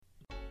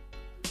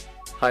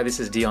Hi, this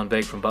is Dion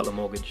Begg from Butler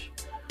Mortgage.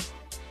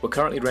 We're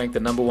currently ranked the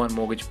 #1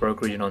 mortgage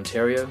brokerage in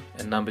Ontario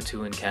and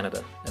 #2 in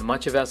Canada, and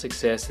much of our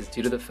success is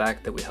due to the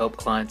fact that we help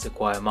clients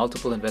acquire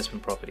multiple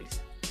investment properties.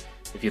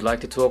 If you'd like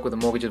to talk with a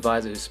mortgage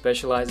advisor who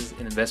specializes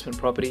in investment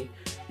property,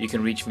 you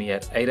can reach me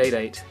at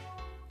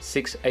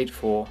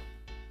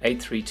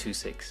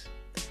 888-684-8326.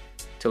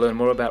 To learn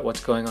more about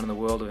what's going on in the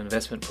world of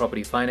investment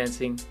property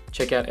financing,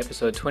 check out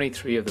episode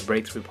 23 of the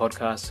Breakthrough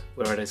podcast,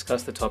 where I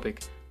discuss the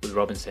topic with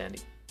Rob and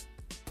Sandy.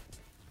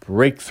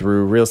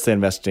 Breakthrough Real Estate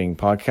Investing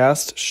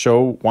Podcast,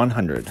 Show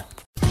 100.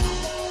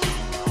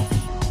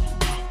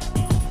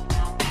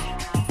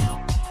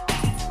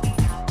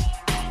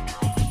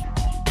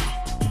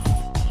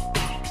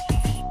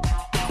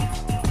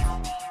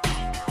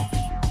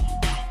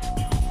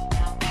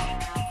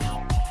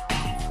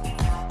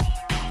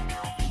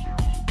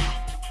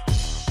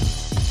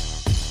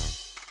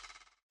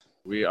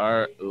 We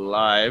are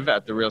live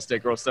at the Real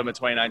Estate Growth Summit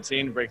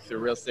 2019 Breakthrough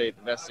Real Estate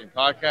Investing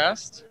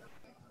Podcast.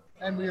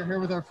 And we are here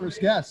with our first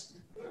guest.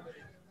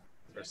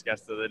 First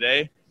guest of the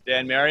day,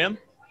 Dan Merriam,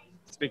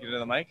 speaking to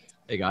the mic.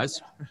 Hey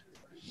guys.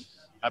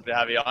 Happy to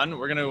have you on.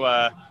 We're going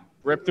to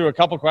rip through a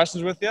couple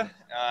questions with you.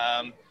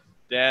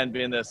 Dan,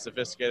 being the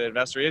sophisticated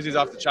investor he is, he's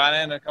off to China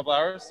in a couple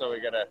hours, so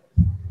we gotta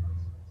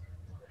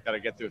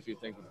get through a few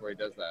things before he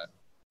does that.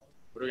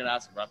 What are we going to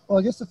ask him, Rob? Well,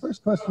 I guess the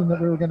first question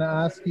that we were going to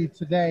ask you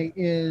today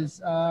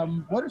is,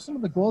 what are some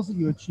of the goals that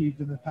you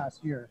achieved in the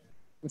past year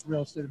with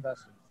real estate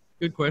investing?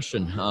 Good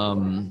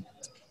question.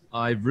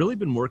 I've really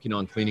been working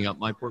on cleaning up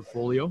my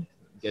portfolio,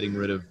 getting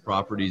rid of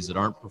properties that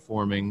aren't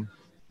performing,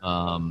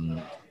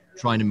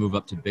 trying to move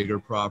up to bigger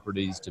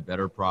properties, to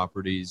better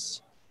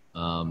properties.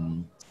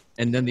 And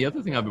then the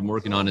other thing I've been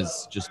working on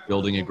is just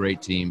building a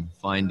great team,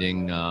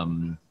 finding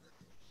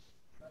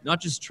not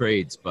just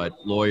trades, but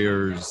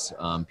lawyers,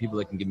 people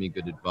that can give me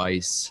good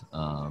advice,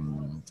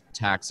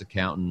 tax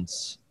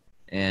accountants,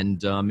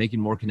 and making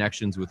more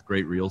connections with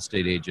great real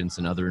estate agents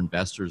and other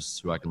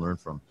investors who I can learn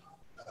from.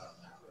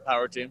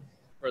 Power team.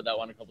 Heard that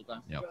one a couple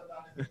times. Yep.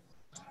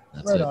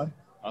 That's right it. on.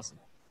 Awesome.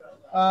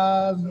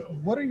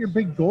 What are your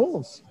big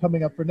goals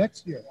coming up for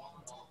next year?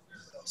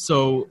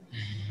 So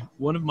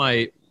one of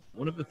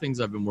the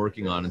things I've been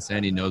working on, and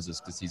Sandy knows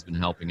this because he's been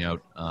helping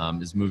out,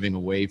 is moving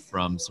away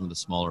from some of the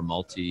smaller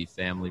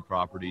multi-family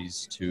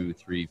properties, 2,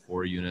 3,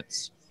 4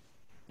 units,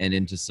 and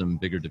into some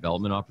bigger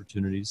development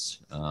opportunities,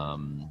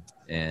 and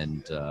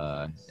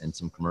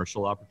some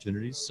commercial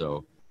opportunities.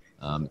 So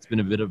it's been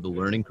a bit of a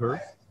learning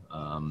curve.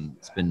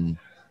 It's been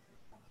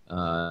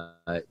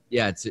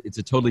it's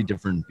a totally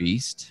different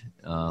beast,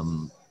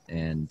 so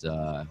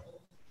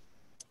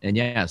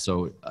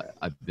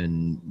I've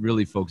been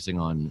really focusing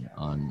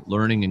on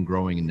learning and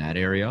growing in that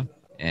area,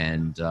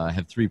 and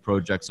have 3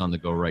 projects on the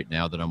go right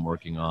now that I'm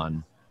working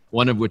on,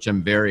 one of which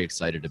I'm very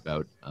excited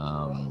about,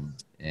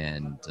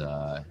 and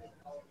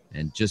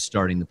just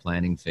starting the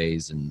planning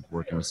phase and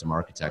working with some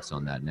architects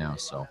on that now.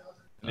 So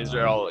these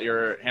are all,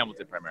 you're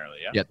Hamilton primarily,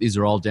 yeah? Yeah, these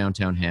are all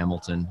downtown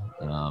Hamilton.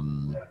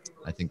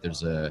 I think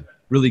there's a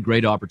really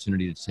great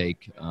opportunity to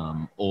take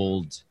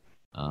old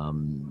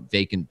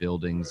vacant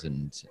buildings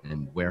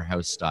and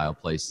warehouse style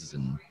places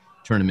and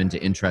turn them into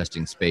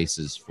interesting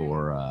spaces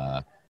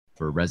for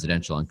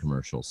residential and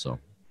commercial. So,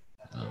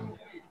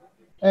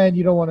 and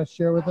you don't want to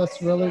share with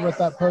us really what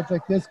that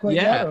project is quite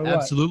yet, or what?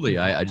 Absolutely.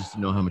 I just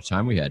didn't know how much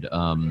time we had.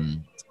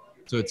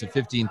 So it's a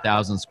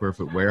 15,000 square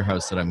foot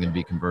warehouse that I'm going to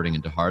be converting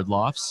into hard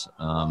lofts,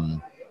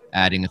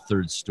 adding a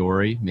 3rd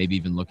story, maybe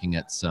even looking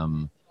at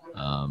some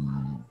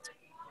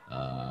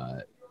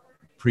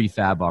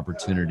prefab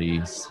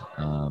opportunities,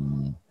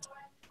 and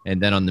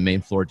then on the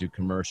main floor do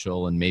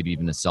commercial and maybe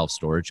even a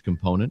self-storage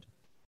component.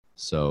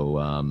 So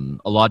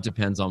a lot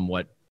depends on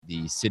what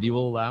the city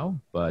will allow,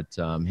 but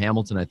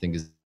Hamilton, I think,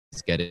 is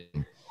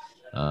getting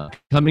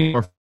becoming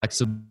more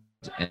flexible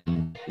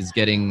and is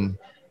getting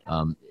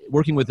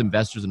working with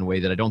investors in a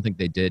way that I don't think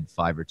they did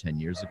 5 or 10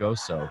 years ago.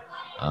 So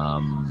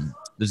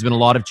there's been a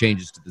lot of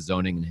changes to the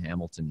zoning in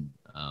Hamilton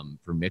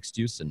for mixed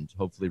use, and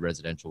hopefully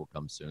residential will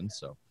come soon.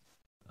 So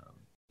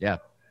yeah.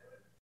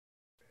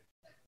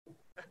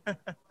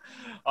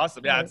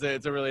 Awesome. Yeah,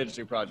 it's a really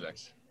interesting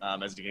project,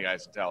 as you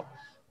guys can tell.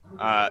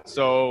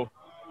 So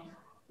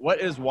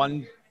what is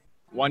one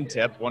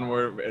tip, one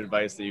word of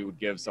advice that you would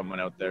give someone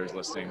out there who's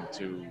listening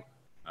to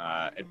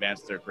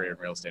advance their career in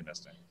real estate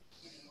investing?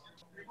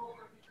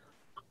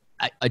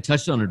 I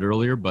touched on it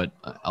earlier, but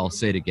I'll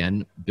say it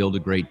again: build a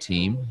great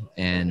team,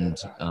 and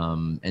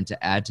to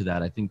add to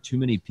that, I think too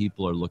many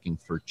people are looking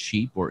for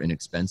cheap or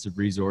inexpensive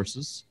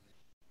resources,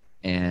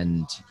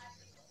 and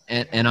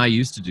I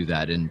used to do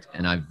that, and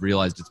I've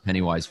realized it's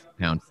penny wise,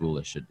 pound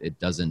foolish. It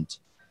doesn't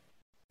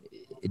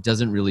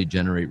really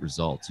generate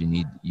results. You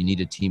need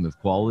a team of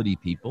quality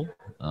people.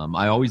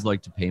 I always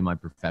like to pay my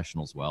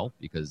professionals well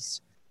because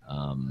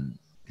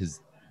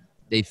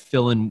they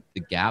fill in the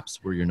gaps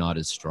where you're not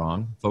as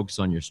strong. Focus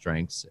on your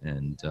strengths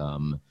and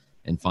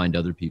find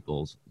other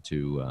people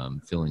to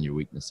fill in your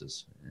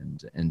weaknesses.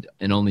 And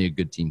only a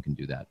good team can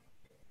do that.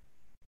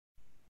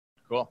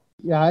 Cool.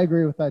 Yeah, I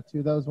agree with that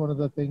too. That was one of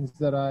the things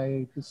that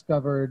I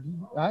discovered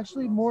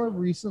actually more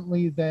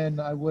recently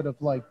than I would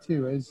have liked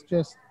too. Is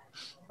just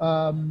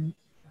there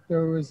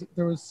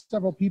was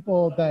several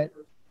people that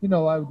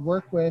I would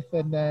work with,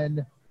 and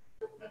then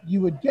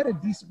you would get a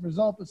decent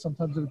result, but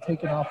sometimes it would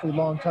take an awfully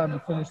long time to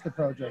finish the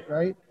project,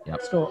 right?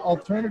 Yep. So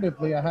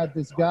alternatively, I had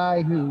this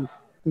guy who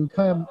would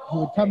come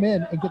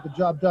in and get the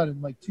job done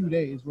in like 2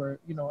 days, where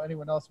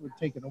anyone else would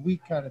take in a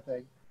week kind of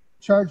thing,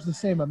 charge the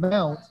same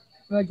amount.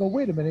 And I go,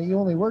 wait a minute, you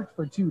only worked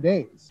for 2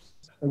 days.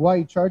 Like, why are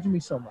you charging me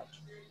so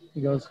much?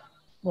 He goes,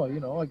 well,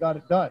 I got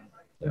it done.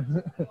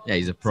 Yeah,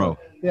 he's a pro.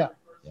 So, yeah.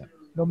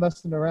 No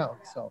messing around.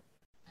 So,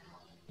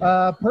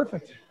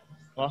 perfect.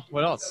 Well,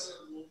 what else?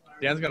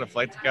 Dan's got a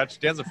flight to catch.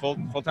 Dan's a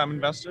full-time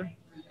investor,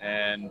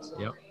 and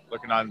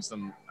looking on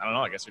some, I don't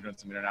know, I guess you're doing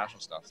some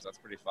international stuff, so that's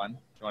pretty fun. Do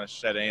you want to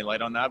shed any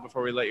light on that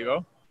before we let you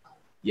go?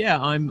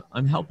 Yeah,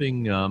 I'm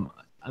helping.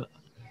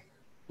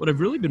 What I've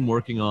really been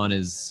working on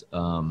is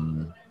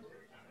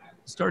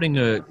starting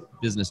a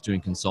business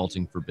doing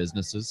consulting for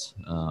businesses,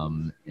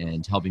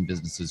 and helping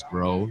businesses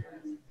grow,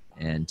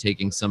 and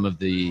taking some of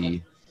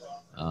the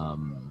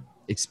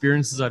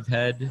experiences I've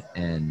had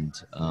and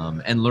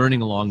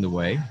learning along the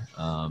way.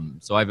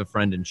 So I have a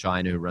friend in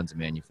China who runs a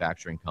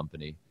manufacturing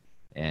company,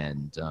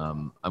 and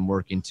I'm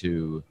working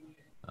to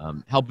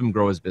help him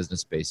grow his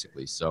business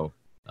basically. So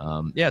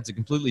it's a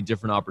completely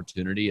different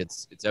opportunity.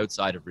 It's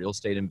outside of real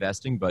estate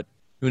investing, but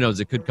who knows,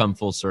 it could come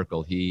full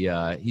circle.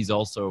 He's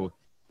also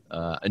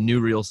a new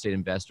real estate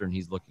investor, and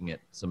he's looking at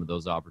some of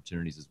those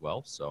opportunities as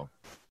well. So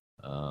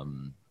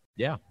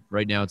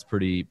right now it's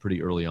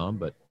pretty early on,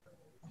 but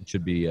it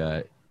should be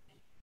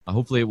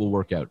hopefully it will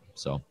work out.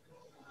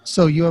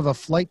 So you have a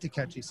flight to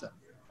catch, you said?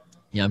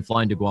 Yeah, I'm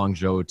flying to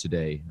Guangzhou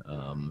today.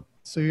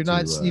 So you're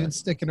not even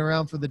sticking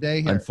around for the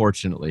day here?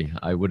 Unfortunately,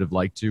 I would have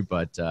liked to,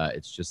 but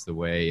it's just the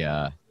way.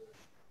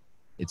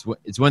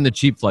 It's when the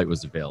cheap flight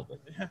was available.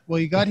 Well,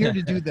 you got here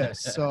to do this,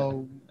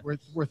 so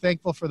we're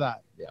thankful for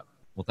that. Yeah.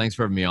 Well, thanks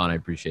for having me on. I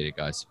appreciate it,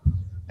 guys.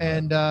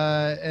 And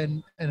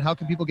how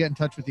can people get in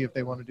touch with you if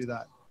they want to do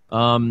that?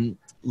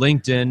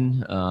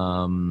 LinkedIn.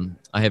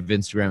 I have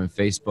Instagram and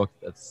Facebook.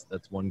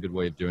 That's one good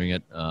way of doing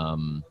it.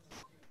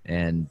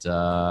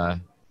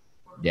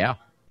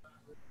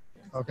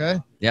 Okay.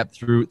 Yep.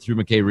 Through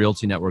McKay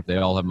Realty Network, they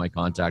all have my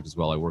contact as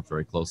well. I work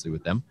very closely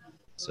with them,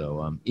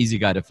 so easy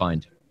guy to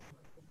find.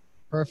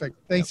 Perfect.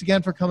 Thanks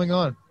again for coming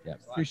on. Yeah.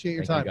 Appreciate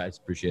your Thank time. you guys.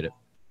 Appreciate it.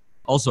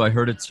 Also, I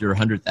heard it's your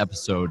 100th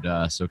episode,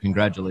 so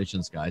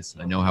congratulations, guys.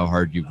 I know how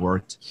hard you've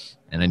worked,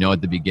 and I know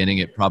at the beginning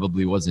it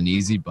probably wasn't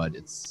easy, but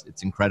it's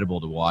incredible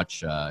to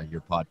watch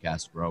your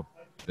podcast grow.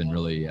 It's been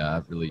really,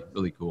 really,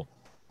 really cool.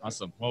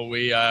 Awesome. Well,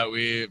 we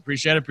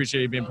appreciate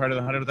you being part of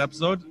the 100th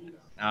episode,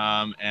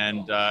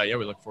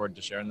 we look forward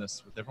to sharing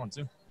this with everyone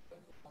soon.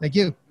 Thank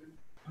you.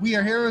 We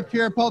are here with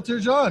Pierre-Paul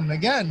Turgeon.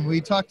 Again,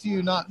 we talked to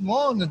you not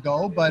long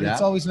ago, but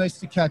it's always nice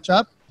to catch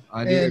up.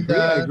 I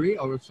agree.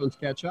 Always fun to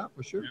catch up,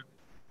 for sure. Yeah.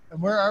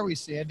 And where are we,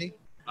 Sandy?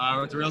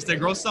 We're at the Real Estate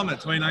Growth Summit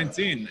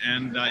 2019,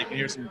 and you can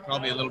hear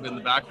probably a little bit in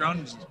the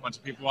background. Just a bunch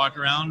of people walking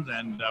around,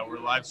 and we're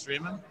live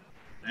streaming,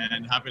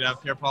 and happy to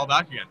have Pierre-Paul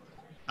back again.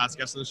 Past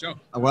guest of the show.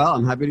 Well,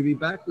 I'm happy to be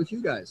back with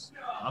you guys.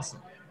 Awesome.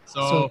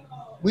 So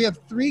we have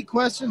 3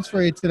 questions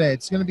for you today.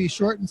 It's going to be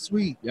short and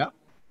sweet. Yeah.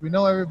 We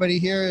know everybody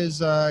here is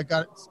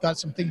got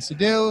some things to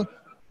do.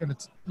 Going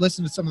to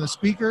listen to some of the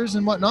speakers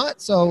and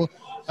whatnot. So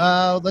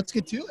let's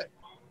get to it.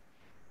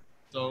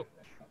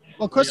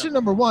 Well, question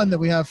number 1 that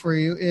we have for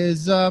you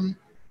is,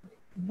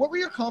 what were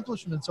your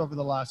accomplishments over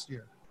the last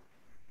year?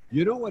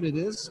 You know what it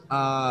is?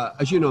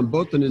 As you know, I'm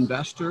both an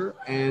investor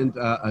and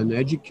an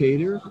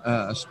educator,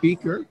 a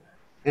speaker.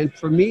 And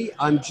for me,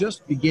 I'm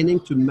just beginning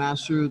to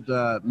master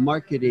the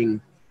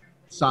marketing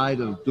side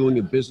of doing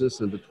a business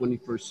in the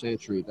 21st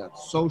century.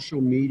 That's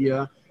social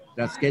media,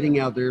 that's getting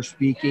out there,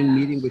 speaking,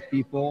 meeting with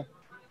people.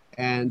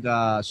 And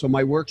so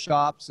my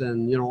workshops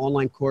and,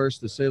 online course,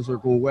 the sales are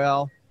going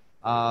well.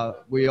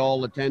 We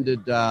all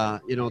attended,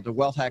 the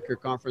Wealth Hacker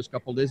Conference a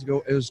couple of days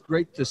ago. It was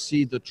great to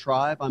see the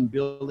tribe I'm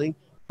building.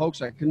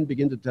 Folks, I couldn't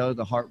begin to tell you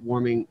the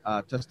heartwarming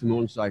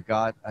testimonials I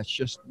got. I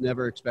just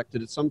never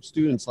expected it. Some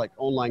students, like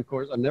online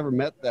course, I've never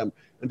met them,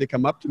 and they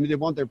come up to me. They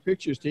want their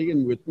pictures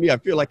taken with me. I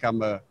feel like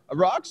I'm a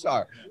rock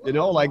star,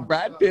 like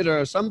Brad Pitt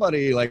or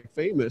somebody like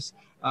famous.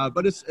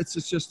 But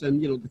it's just,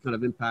 and the kind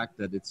of impact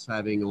that it's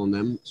having on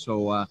them.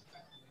 So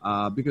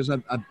because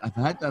I've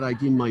had that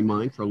idea in my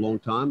mind for a long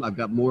time. I've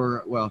got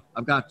more. Well,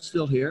 I've got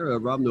still hair,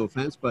 Rob. No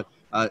offense, but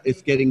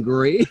it's getting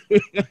gray.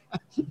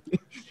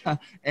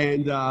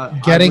 And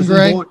getting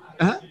gray.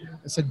 Huh?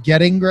 I said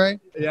getting gray.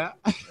 Yeah.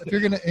 If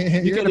you're gonna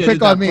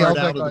pick on me, I'll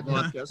pick on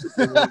you.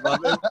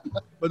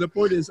 But the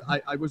point is,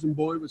 I wasn't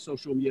born with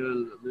social media,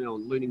 and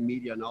learning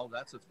media and all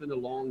that. So it's been a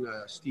long,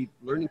 steep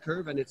learning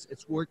curve, and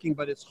it's working.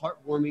 But it's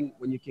heartwarming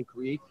when you can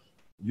create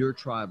your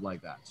tribe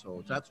like that.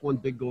 So that's one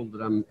big goal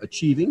that I'm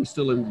achieving.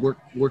 Still in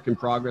work in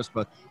progress,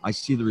 but I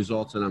see the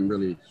results, and I'm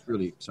really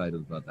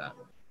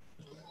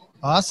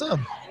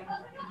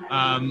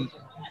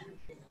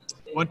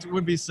what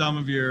would be some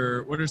of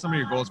your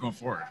goals going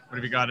forward? What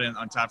have you got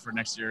on tap for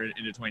next year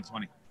into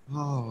 2020?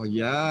 Oh,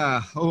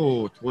 yeah.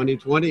 Oh,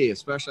 2020,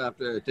 especially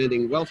after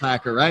attending Wealth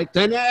Hacker, right?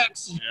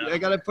 10X. Yeah. I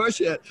got to push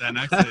it.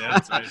 10X, yeah,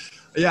 that's right.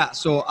 Yeah,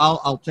 so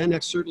I'll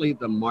 10X certainly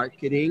the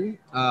marketing.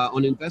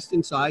 On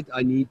investing side,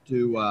 I need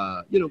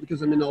to,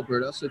 because I'm in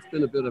Alberta, so it's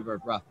been a bit of a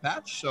rough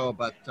patch.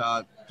 But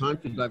time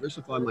to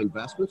diversify my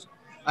investments.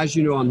 As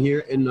you know, I'm here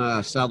in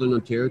Southern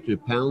Ontario to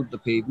pound the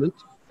pavement.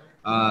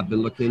 I've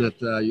been looking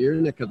at your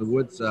neck of the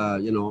woods,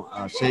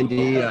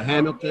 Sandy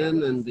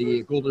Hamilton and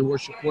the Golden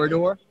Horseshoe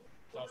Corridor.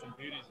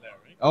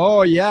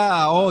 Oh,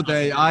 yeah. Oh,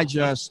 I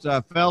just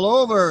fell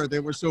over. They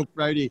were so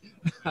pretty.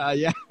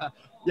 Yeah,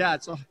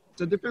 it's a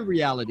different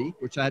reality,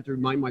 which I had to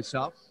remind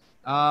myself.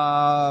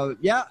 And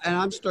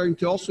I'm starting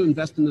to also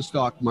invest in the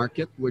stock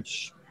market,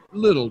 which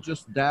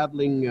just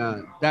dabbling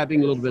a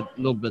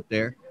little bit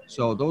there.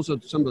 So those are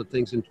some of the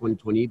things in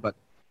 2020, but,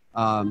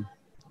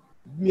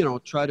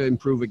 try to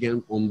improve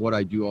again on what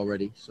I do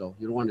already. So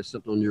you don't want to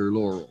sit on your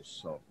laurels.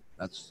 So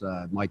that's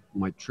my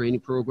training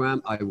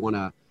program. I want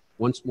to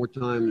one more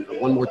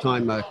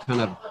time,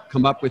 kind of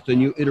come up with a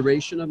new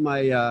iteration of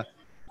my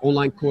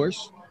online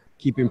course,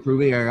 keep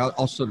improving. I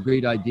also have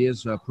great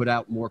ideas, put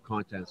out more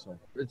content. So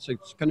it's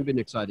going to be an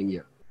exciting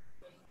year.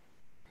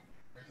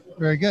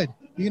 Very good.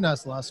 You can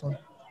ask the last one.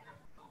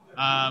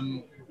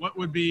 What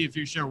would be, if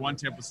you share one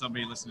tip with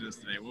somebody listening to this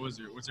today, what's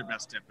your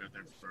best tip out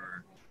there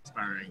for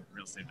aspiring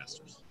real estate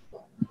investors?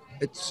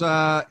 It's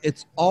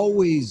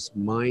always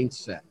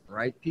mindset,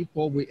 right?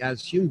 People,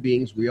 as human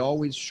beings, we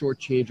always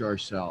shortchange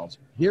ourselves.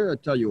 Here, I'll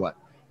tell you what.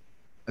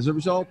 As a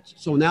result,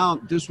 so now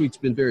this week's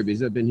been very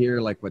busy. I've been here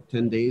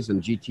 10 days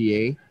in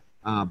GTA,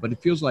 but it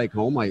feels like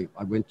home. I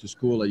went to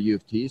school at U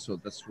of T, so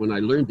that's when I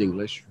learned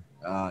English,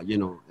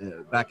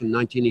 back in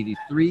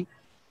 1983.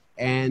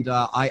 And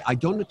I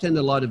don't attend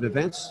a lot of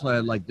events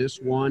like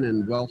this one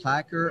and Wealth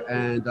Hacker.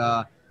 And,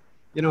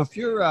 if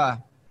you're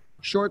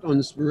short on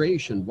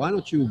inspiration, why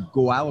don't you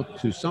go out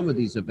to some of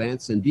these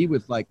events and be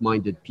with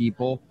like-minded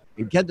people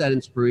and get that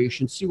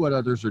inspiration, see what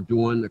others are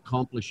doing,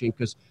 accomplishing,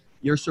 because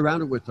you're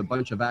surrounded with a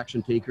bunch of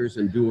action takers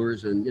and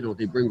doers, and,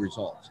 they bring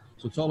results.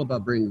 So it's all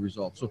about bringing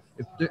results. So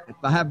if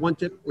I have one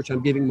tip, which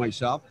I'm giving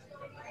myself,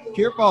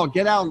 Pierre-Paul,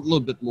 get out a little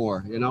bit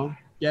more,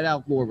 get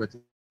out more with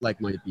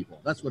like-minded people.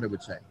 That's what I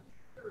would say.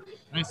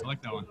 Nice, I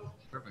like that one.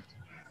 Perfect.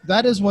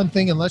 That is one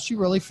thing, unless you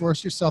really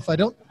force yourself. I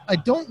don't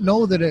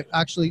know that it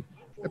actually,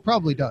 it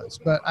probably does,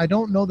 but I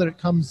don't know that it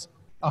comes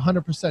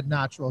 100%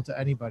 natural to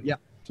anybody. Yeah.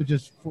 To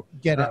just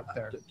get out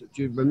there. Do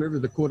you remember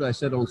the quote I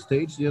said on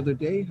stage the other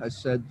day? I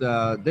said,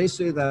 they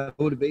say that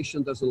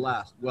motivation doesn't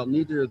last. Well,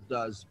 neither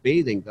does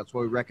bathing. That's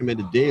why we recommend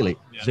it daily.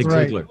 Yeah. Zig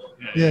Right. Ziglar.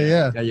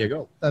 Yeah. There you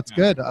go. That's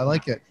good. I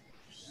like it.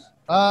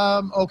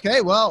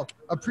 Okay, well,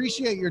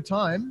 appreciate your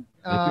time.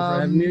 Thank you for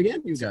having me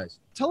again, you guys.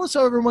 Tell us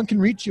how everyone can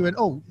reach you.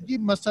 And, you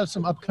must have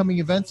some upcoming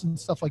events and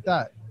stuff like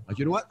that.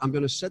 You know what? I'm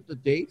going to set the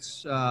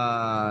dates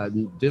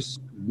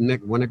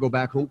when I go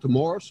back home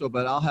tomorrow.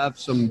 But I'll have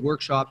some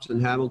workshops in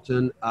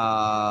Hamilton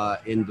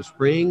in the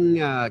spring,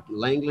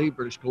 Langley,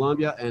 British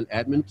Columbia, and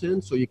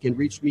Edmonton. So you can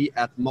reach me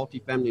at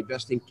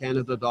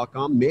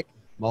multifamilyinvestingcanada.com, Mick,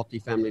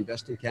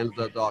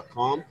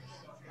 multifamilyinvestingcanada.com.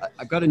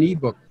 I've got an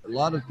ebook. A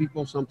lot of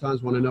people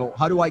sometimes want to know,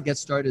 how do I get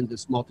started in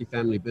this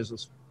multifamily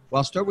business? Well,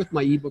 I'll start with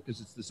my ebook because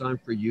it's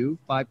designed for you.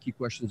 5 key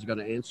questions you got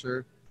to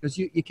answer. Because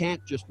you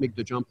can't just make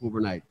the jump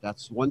overnight.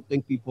 That's one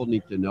thing people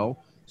need to know.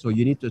 So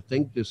you need to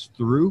think this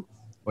through.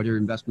 What are your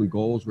investment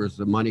goals? Where's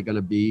the money going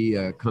to be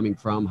coming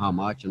from? How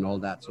much? And all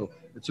that. So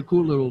it's a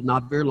cool little,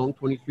 not very long,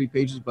 23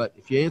 pages. But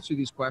if you answer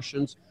these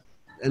questions,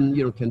 and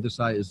can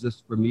decide, is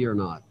this for me or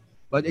not?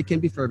 But it can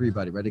be for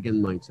everybody, right?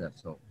 Again, mindset.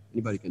 So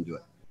anybody can do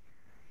it.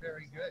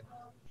 Very good.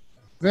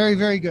 Very,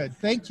 very good.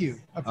 Thank you.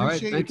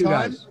 Appreciate thank your you,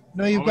 time. guys.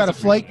 Know you've got a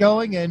flight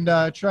going and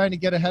trying to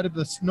get ahead of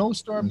the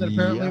snowstorm that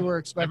apparently we're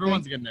expecting.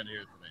 Everyone's getting out of here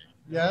today.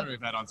 Yeah.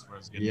 We've had on for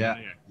us getting out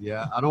of here.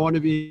 Yeah. I don't want to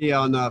be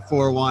on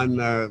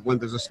 401 when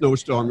there's a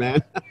snowstorm,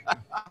 man.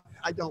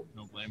 I don't.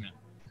 No blame you.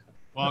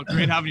 Well,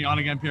 great having you on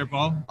again,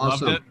 Pierre-Paul.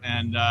 Awesome. Loved it.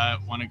 And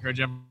want to encourage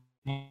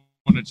everyone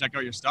to check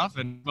out your stuff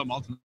and about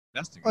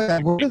multi-investing. Oh, yeah.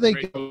 Where do they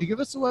Great. go? Can you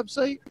give us a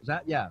website? Is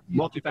that? Yeah.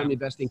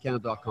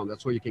 Multifamilyinvestingcanada.com.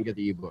 That's where you can get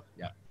the ebook.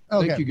 Yeah.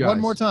 Okay. Thank you, guys. One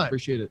more time.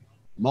 Appreciate it.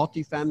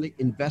 Multifamily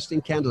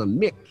Investing Canada.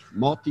 Mick,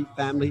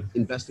 Multifamily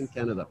Investing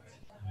Canada.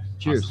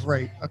 Cheers. Awesome.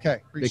 Great. Okay.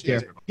 Take Appreciate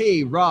care. it.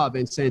 Hey, Rob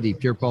and Sandy,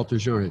 Pierre-Paul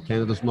Turgeon,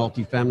 Canada's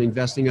Multifamily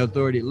Investing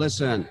Authority.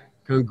 Listen,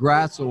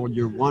 congrats on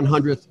your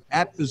 100th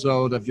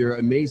episode of your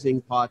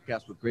amazing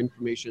podcast with great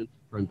information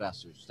for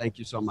investors. Thank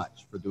you so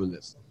much for doing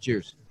this.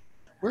 Cheers.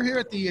 We're here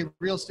at the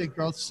Real Estate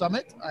Growth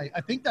Summit.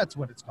 I think that's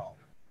what it's called.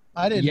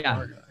 I didn't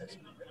organize.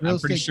 I'm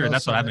pretty sure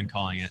that's what I've been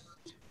calling it.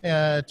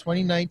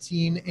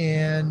 2019,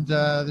 and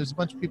there's a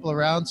bunch of people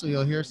around, so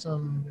you'll hear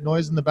some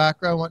noise in the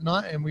background,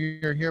 whatnot. And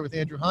we are here with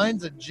Andrew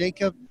Hines and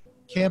Jacob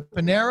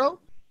Campanero.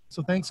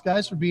 So thanks,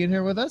 guys, for being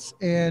here with us.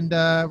 And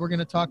we're going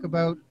to talk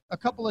about a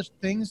couple of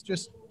things,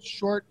 just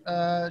short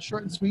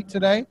and sweet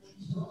today.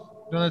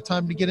 Don't have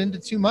time to get into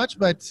too much,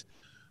 but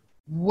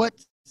what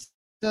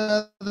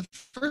the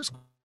first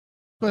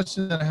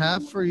question that I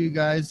have for you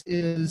guys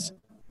is,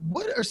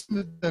 what are some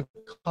of the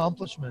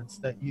accomplishments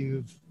that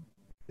you've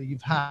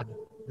had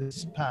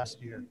this past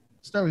year?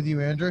 Start with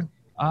you, Andrew.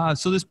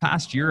 So this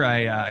past year,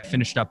 I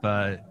finished up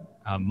a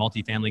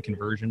multifamily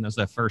conversion. That was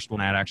the first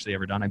one I had actually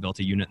ever done. I built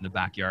a unit in the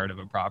backyard of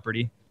a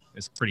property.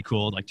 It's pretty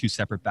cool, like 2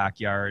 separate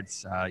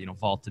backyards,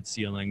 vaulted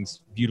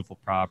ceilings, beautiful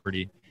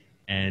property,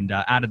 and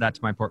added that to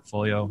my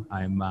portfolio.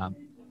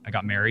 I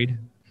got married,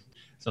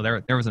 so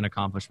there was an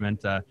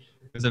accomplishment.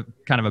 It was a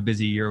kind of a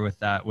busy year with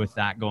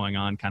that going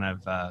on. Kind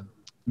of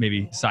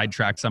maybe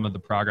sidetracked some of the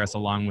progress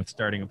along with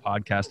starting a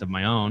podcast of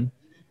my own,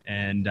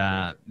 and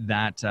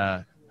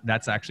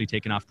that's actually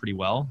taken off pretty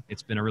well.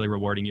 It's been a really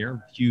rewarding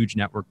year, huge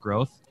network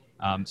growth.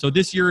 So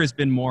this year has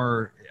been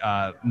more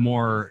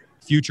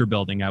future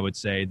building, I would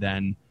say,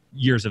 than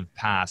years of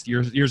past.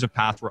 Years of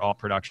past were all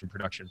production,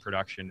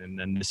 and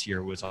then this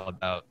year was all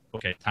about,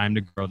 okay, time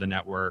to grow the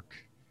network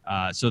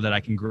so that I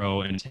can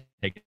grow and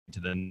take it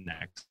to the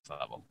next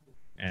level.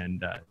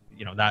 And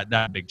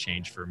that big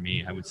change for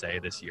me, I would say,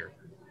 this year.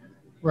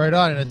 Right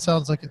on, and it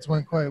sounds like it's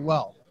went quite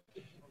well.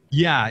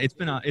 Yeah, it's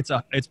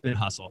been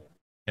hustle.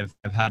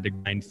 I've had to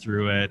grind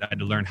through it. I had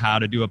to learn how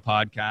to do a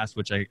podcast,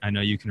 which I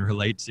know you can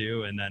relate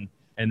to,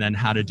 and then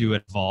how to do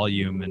it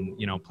volume and,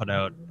 put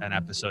out an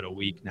episode a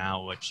week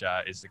now, which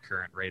is the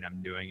current rate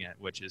I'm doing it,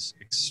 which is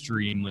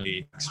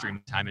extremely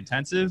time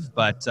intensive.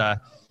 But,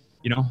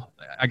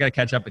 I got to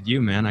catch up with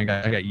you, man. I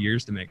got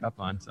years to make up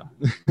on. So,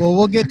 well,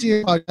 we'll get to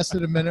your podcast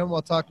in a minute.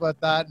 We'll talk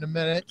about that in a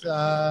minute.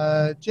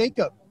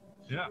 Jacob.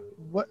 Yeah.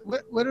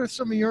 What are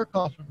some of your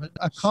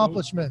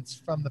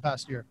accomplishments from the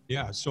past year?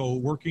 Yeah.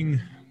 So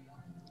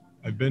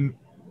I've been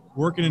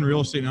working in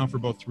real estate now for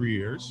about 3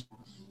 years.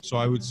 So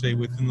I would say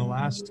within the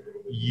last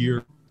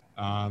year,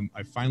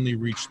 I finally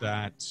reached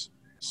that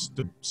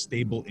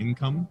stable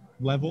income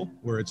level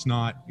where it's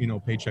not,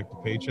 paycheck to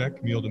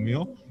paycheck, meal to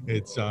meal.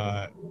 It's,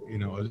 a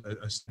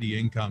steady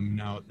income.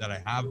 Now that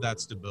I have that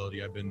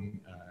stability, I've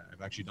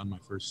actually done my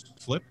first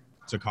flip.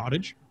 It's a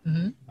cottage.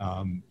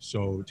 Mm-hmm.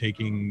 So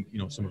taking,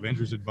 some of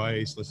Andrew's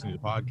advice, listening to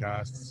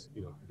podcasts,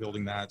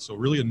 building that. So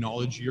really a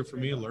knowledge year for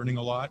me, learning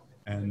a lot,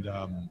 and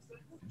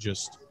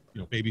just,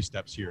 baby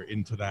steps here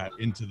into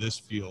this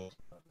field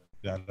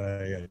that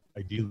I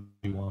ideally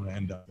want to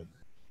end up in.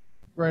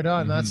 Right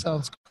on. That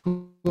sounds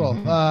cool.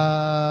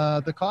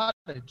 The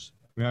cottage.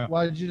 Yeah.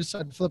 Why did you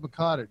decide to flip a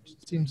cottage?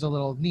 It seems a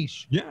little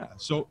niche. Yeah.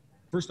 So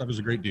first off, it was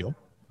a great deal,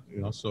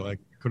 so I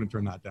couldn't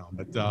turn that down.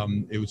 But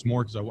it was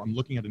more because I'm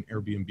looking at an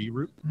Airbnb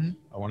route. Mm-hmm.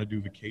 I want to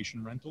do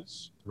vacation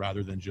rentals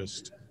rather than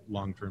just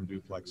long-term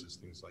duplexes,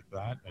 things like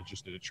that.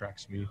 It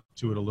attracts me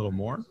to it a little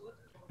more.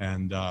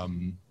 And,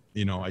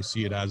 I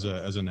see it as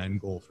an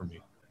end goal for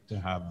me to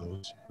have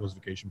those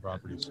vacation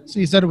properties. So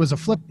you said it was a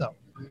flip, though.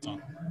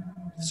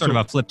 Sort of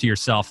a flip to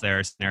yourself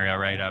there scenario,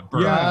 right?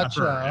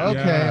 Gotcha.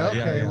 Okay.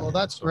 Yeah. Well,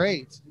 that's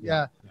great.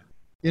 Yeah.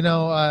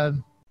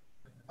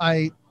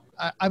 I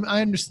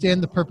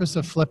understand the purpose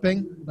of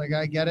flipping. Like,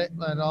 I get it.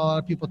 And a lot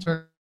of people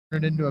turn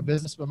it into a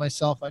business, but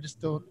myself, I just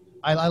don't.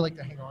 I like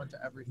to hang on to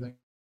everything.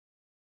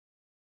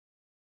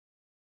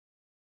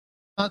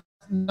 Not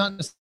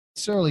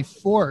necessarily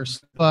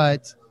forced,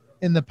 but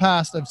in the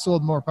past, I've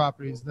sold more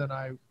properties than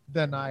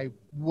I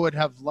would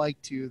have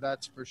liked to.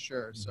 That's for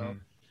sure. So,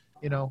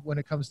 when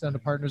it comes down to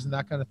partners and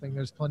that kind of thing,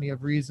 there's plenty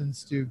of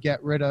reasons to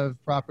get rid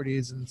of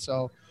properties. And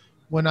so,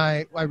 when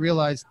I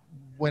realized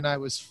when I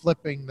was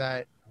flipping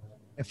that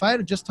if I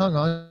had just hung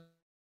on,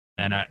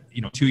 and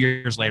 2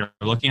 years later,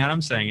 looking at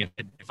them, saying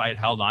if I had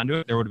held on to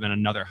it, there would have been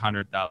another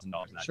 $100,000 in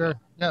that. Sure.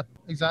 Deal. Yeah,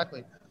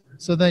 exactly.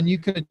 So then you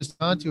could have just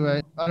gone to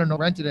it,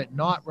 rented it,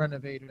 not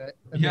renovated it,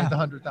 and made the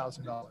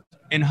 $100,000.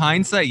 In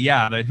hindsight,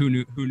 yeah, but who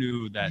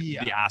knew that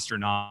the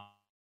astronaut.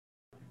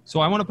 So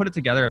I want to put it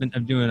together.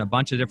 I'm doing a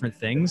bunch of different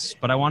things,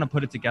 but I want to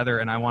put it together,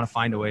 and I want to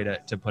find a way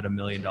to put $1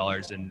 million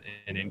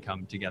in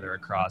income together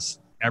across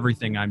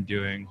everything I'm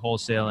doing: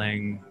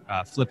 wholesaling,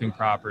 flipping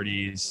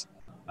properties,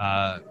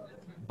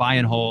 buy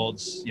and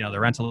holds. The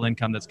rental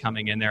income that's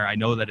coming in there. I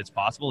know that it's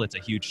possible. It's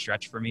a huge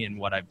stretch for me in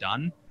what I've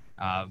done.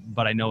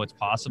 But I know it's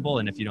possible,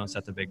 and if you don't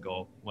set the big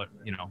goal,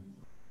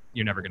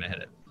 you're never going to hit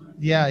it.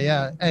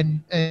 Yeah.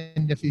 And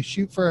if you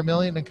shoot for $1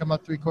 million and come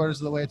up 3/4 of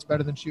the way, it's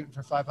better than shooting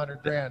for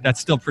 $500,000. That's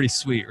still pretty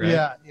sweet, right?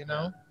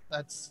 Yeah,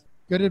 that's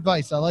good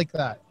advice. I like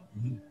that.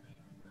 Mm-hmm.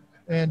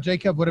 And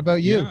Jacob, what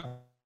about you?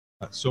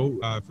 Yeah. So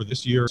for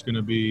this year, it's going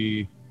to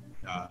be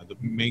the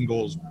main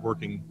goal is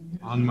working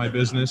on my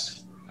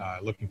business,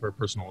 looking for a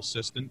personal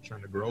assistant,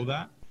 trying to grow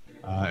that.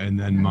 And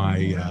then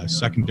my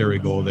secondary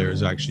goal there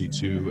is actually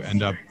to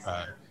end up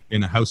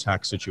in a house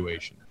hack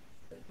situation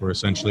where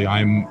essentially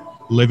I'm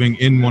living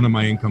in one of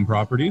my income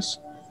properties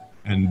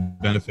and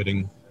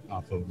benefiting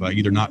off of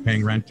either not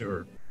paying rent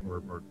or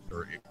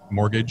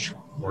mortgage,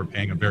 or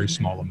paying a very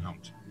small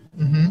amount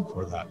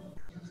for that.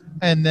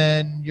 And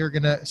then your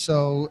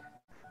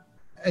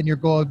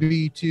goal would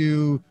be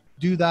to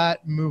do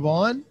that and move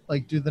on,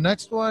 like do the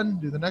next one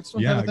yeah,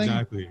 kind of thing?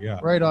 Exactly. Yeah.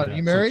 Right on. Yeah.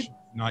 You married?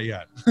 not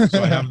yet.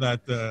 So I have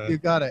that. You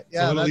got it. It's a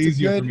Yeah, little that's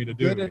easier good, for me to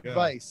do. good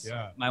advice.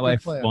 Yeah. My Good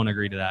wife plan. won't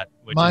agree to that.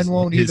 Which Mine is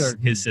won't either.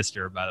 His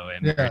sister, by the way.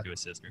 I'm Yeah. married to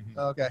his sister.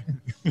 Okay.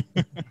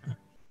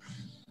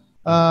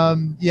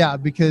 Yeah,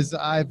 because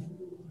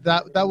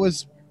that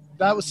was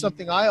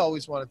something I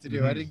always wanted to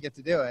do. I didn't get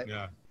to do it.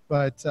 Yeah.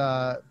 But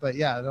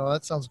yeah, no,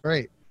 that sounds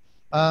great.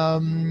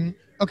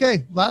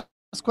 Okay, last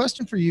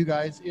question for you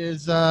guys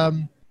is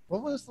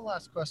what was the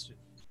last question?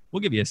 We'll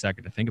give you a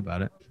second to think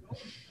about it.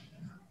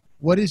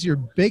 What is your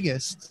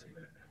biggest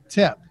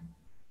tip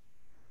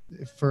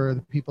for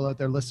the people out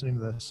there listening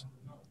to this?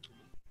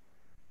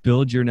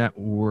 Build your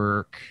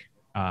network,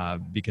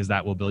 because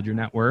that will build your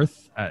net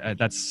worth.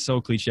 That's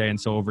so cliche and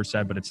so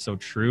oversaid, but it's so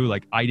true.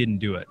 Like, I didn't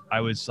do it.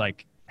 I was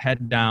like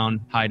head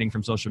down, hiding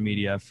from social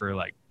media for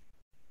like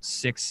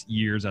 6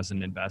 years as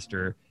an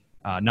investor.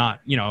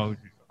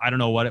 I don't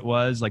know what it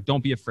was. Like,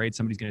 don't be afraid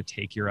somebody's going to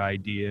take your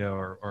idea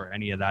or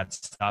any of that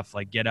stuff.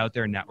 Like, get out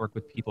there and network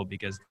with people,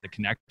 because the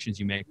connections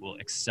you make will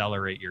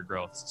accelerate your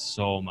growth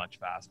so much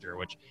faster,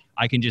 which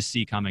I can just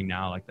see coming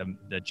now. Like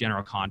the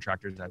general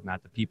contractors I've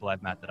met, the people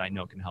I've met that I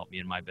know can help me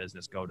in my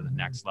business go to the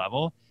next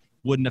level,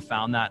 wouldn't have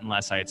found that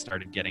unless I had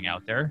started getting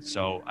out there.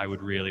 So I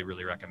would really,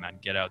 really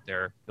recommend get out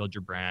there, build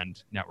your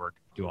brand, network,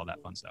 do all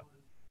that fun stuff.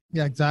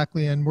 Yeah,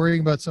 exactly. And worrying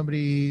about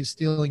somebody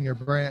stealing your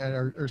brand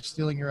or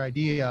stealing your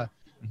idea.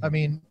 I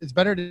mean, it's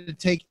better to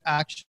take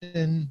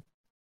action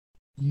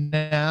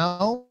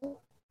now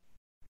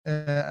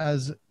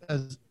as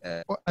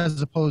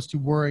opposed to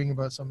worrying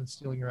about someone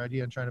stealing your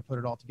idea and trying to put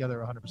it all together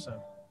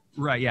 100%.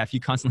 Right. Yeah. If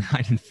you constantly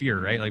hide in fear,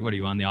 right? Like, what are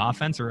you, on the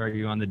offense or are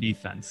you on the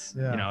defense?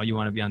 Yeah. You know, you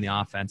want to be on the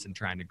offense and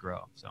trying to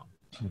grow. So,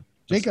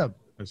 Jacob.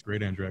 That's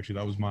great, Andrew. Actually,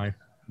 that was my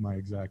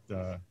exact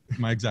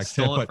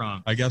Stole tip. it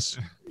from. I guess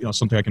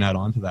something I can add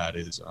on to that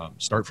is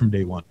start from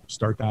day one.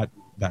 Start that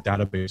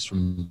database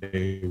from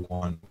day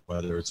one.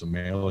 Whether it's a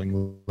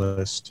mailing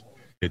list,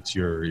 it's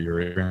your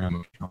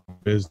Instagram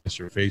account, business,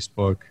 your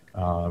Facebook.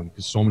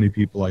 Because so many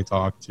people I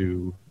talk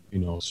to,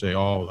 say,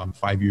 "Oh, I'm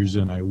 5 years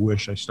in. I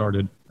wish I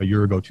started a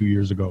year ago, 2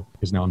 years ago."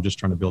 Because now I'm just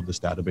trying to build this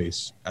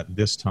database at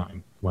this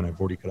time when I've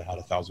already could have had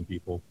 1,000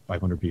 people,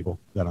 500 people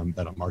that I'm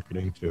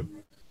marketing to.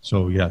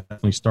 So yeah,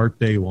 definitely start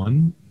day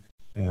one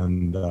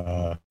and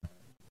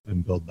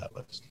build that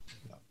list.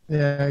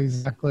 Yeah,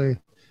 exactly.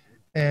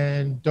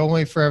 And don't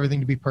wait for everything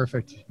to be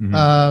perfect.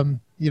 Mm-hmm.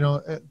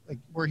 Like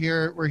we're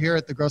here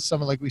at the Growth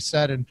Summit, like we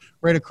said, and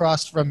right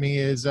across from me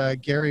is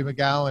Gary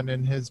McGowan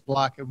and his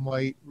black and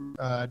white,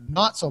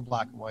 not so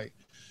black and white,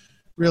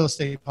 real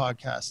estate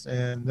podcast,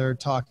 and they're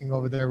talking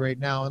over there right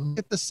now. And look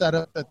at the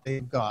setup that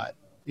they've got.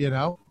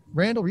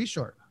 Randall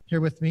Reshort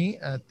here with me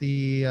at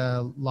the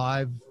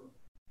live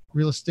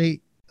real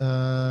estate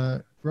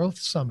Growth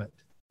Summit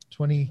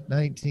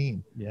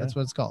 2019. Yeah. That's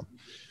what it's called.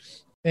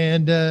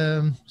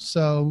 And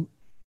so,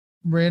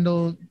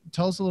 Randall,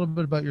 tell us a little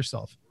bit about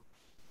yourself.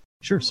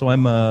 Sure. So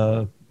I'm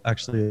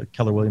actually a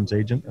Keller Williams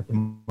agent at the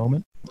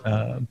moment.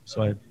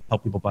 So I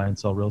help people buy and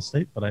sell real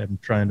estate, but I am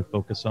trying to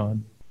focus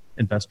on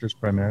investors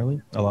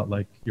primarily, a lot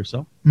like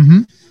yourself.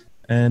 Mm-hmm.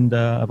 And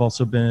I've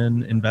also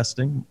been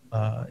investing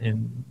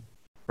in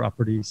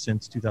property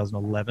since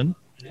 2011.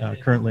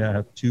 Currently, I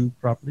have 2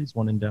 properties,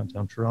 one in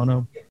downtown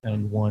Toronto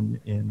and one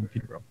in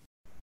Peterborough.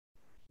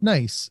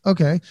 Nice.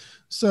 Okay.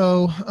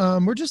 So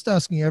we're just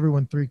asking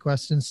everyone 3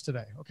 questions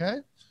today. Okay.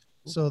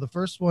 So the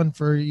first one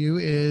for you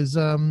is,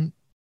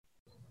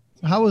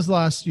 how was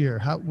last year?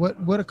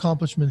 What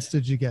accomplishments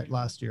did you get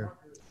last year?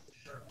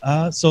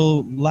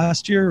 So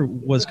last year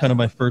was kind of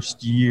my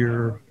first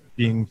year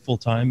being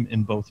full-time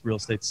in both real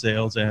estate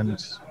sales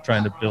and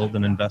trying to build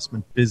an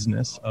investment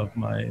business of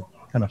my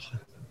kind of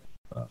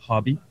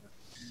hobby.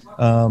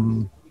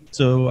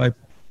 So I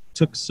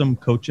took some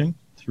coaching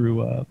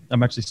through,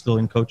 I'm actually still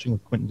in coaching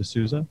with Quentin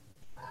D'Souza,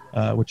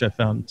 which I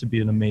found to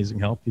be an amazing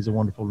help. He's a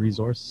wonderful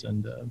resource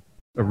and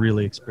a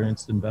really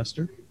experienced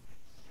investor.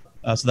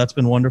 So that's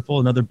been wonderful.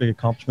 Another big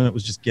accomplishment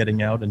was just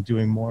getting out and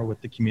doing more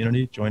with the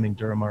community, joining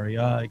Durham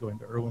REI, going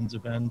to Irwin's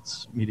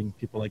events, meeting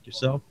people like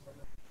yourself.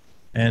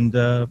 And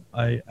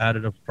I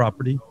added a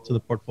property to the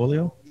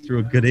portfolio through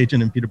a good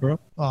agent in Peterborough.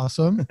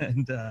 Awesome.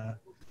 And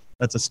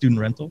that's a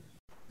student rental.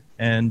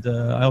 And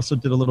I also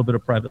did a little bit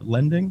of private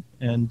lending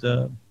and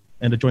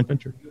a joint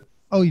venture.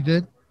 Oh, you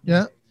did?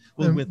 Yeah.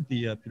 Well, with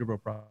the Peterborough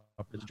property,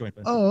 the joint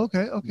venture. Oh,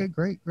 okay. Okay,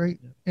 great.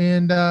 Yeah.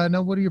 And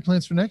now what are your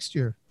plans for next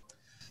year?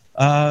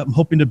 I'm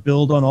hoping to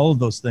build on all of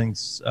those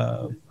things,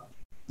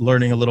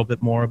 learning a little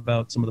bit more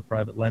about some of the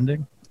private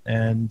lending.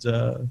 And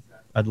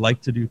I'd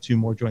like to do 2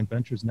 more joint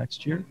ventures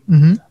next year.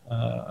 Mm-hmm.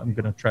 I'm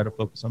going to try to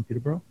focus on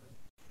Peterborough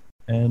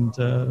and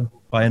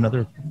buy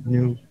another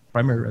new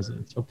primary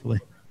residence, hopefully.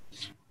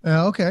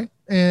 Okay.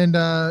 And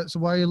so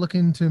why are you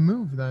looking to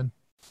move then?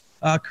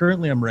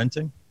 Currently, I'm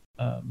renting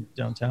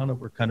downtown, and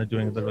we're kind of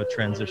doing a bit of a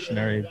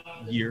transitionary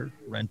year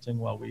renting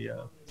while we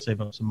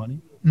save up some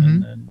money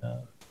and then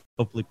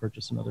hopefully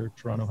purchase another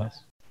Toronto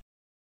house.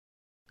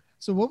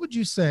 So what would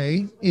you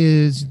say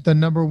is the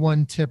number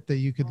 1 tip that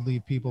you could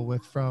leave people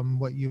with from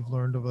what you've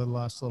learned over the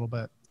last little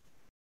bit?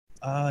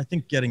 I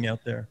think getting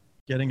out there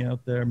getting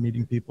out there,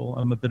 meeting people.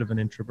 I'm a bit of an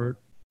introvert,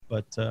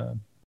 but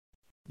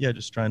yeah,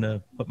 just trying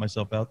to put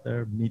myself out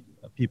there, meet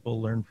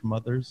people, learn from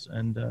others,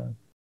 and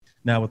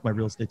now with my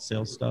real estate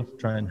sales stuff,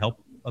 try and help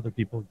other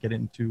people get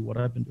into what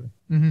I've been doing.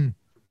 Mm-hmm.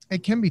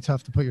 It can be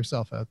tough to put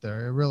yourself out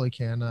there. It really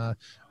can.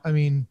 I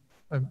mean,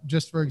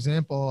 just for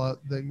example,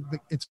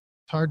 it's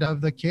hard to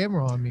have the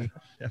camera on me,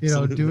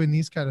 doing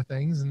these kind of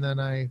things, and then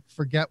I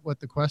forget what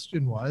the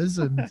question was,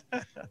 and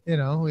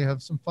we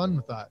have some fun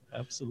with that.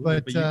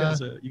 Absolutely. But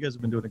you guys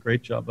have been doing a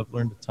great job. I've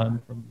learned a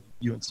ton from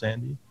you and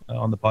Sandy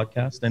on the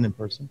podcast and in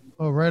person.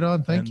 Oh, right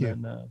on. Thank you.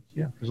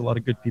 Yeah, there's a lot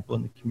of good people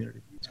in the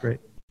community. It's great.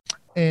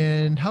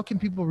 And how can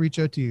people reach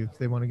out to you if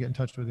they want to get in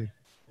touch with you?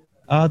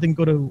 They can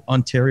go to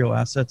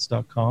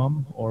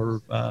ontarioassets.com,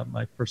 or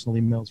my personal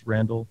email is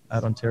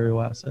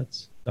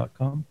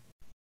randall@ontarioassets.com.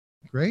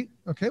 Great.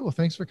 Okay. Well,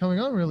 thanks for coming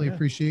on. Really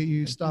appreciate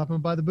you stopping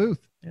by the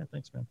booth. Yeah.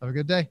 Thanks, man. Have a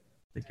good day.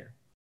 Take care.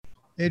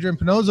 Adrian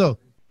Pinozzo,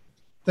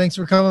 thanks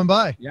for coming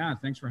by. Yeah.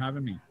 Thanks for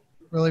having me.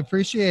 Really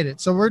appreciate it.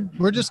 So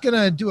we're just going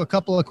to do a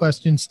couple of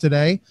questions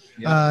today.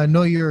 Yeah. I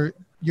know you're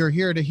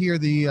here to hear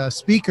the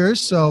speakers,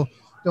 so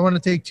don't want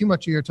to take too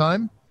much of your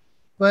time.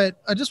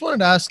 But I just wanted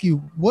to ask you,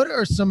 what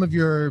are some of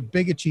your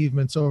big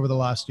achievements over the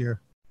last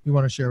year you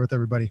want to share with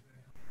everybody?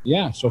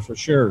 Yeah, so for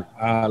sure.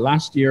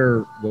 Last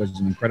year was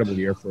an incredible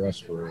year for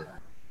us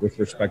with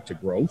respect to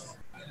growth.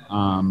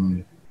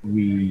 Sandy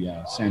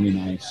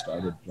and I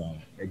started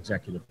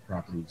Executive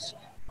Properties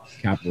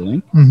Capital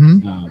Inc.,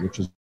 which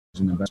is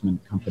an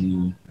investment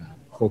company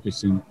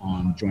focusing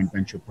on joint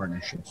venture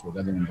partnerships with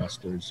other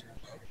investors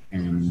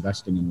and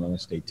investing in real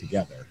estate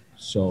together.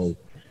 So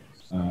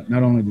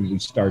not only did we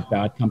start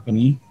that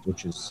company,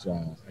 which is,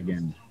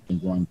 again, been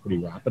growing pretty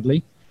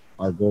rapidly,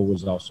 our goal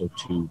was also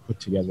to put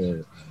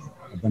together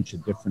a bunch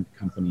of different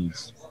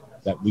companies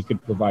that we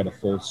could provide a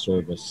full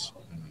service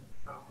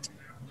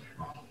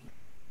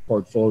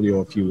portfolio,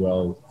 if you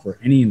will, for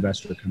any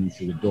investor coming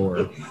through the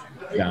door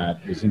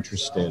that is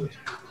interested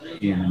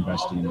in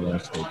investing in real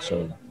estate.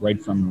 So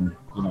right from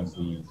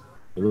the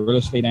real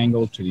estate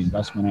angle to the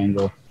investment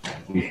angle,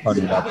 we've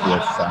partnered up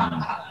with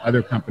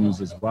other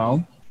companies as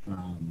well.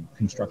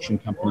 Construction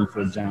company, for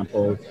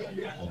example.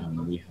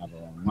 We have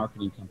our own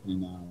marketing company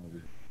now.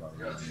 We have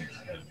our own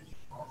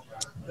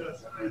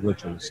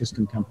virtual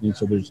assistant company.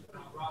 So there's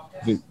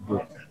the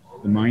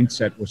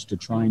mindset was to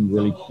try and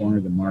really corner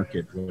the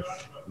market with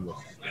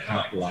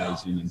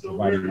capitalizing and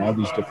providing all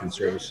these different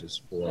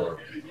services for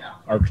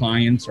our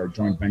clients, our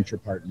joint venture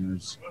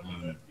partners,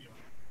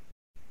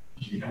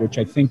 which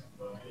I think,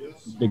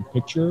 big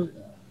picture,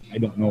 I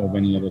don't know of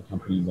any other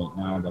company right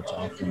now that's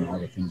offering all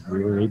the things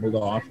we were able to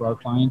offer our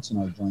clients and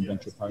our joint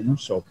venture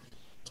partners. So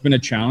it's been a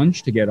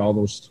challenge to get all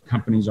those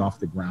companies off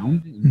the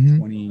ground in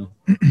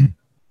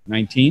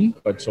 2019,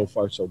 but so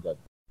far so good.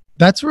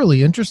 That's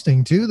really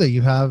interesting too, that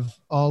you have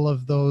all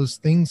of those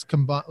things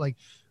combined, like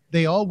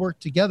they all work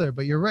together.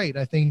 But you're right.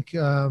 I think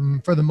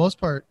for the most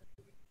part,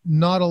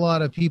 not a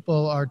lot of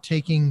people are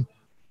taking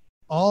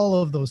all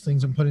of those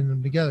things and putting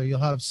them together. You'll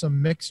have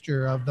some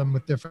mixture of them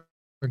with different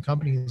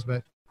companies,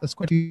 but that's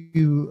quite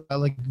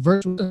like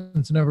virtual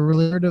assistants. Never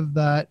really heard of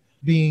that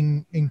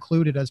being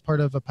included as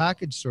part of a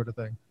package sort of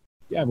thing.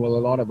 Yeah, well,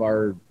 a lot of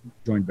our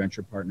joint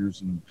venture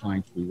partners and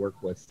clients we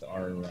work with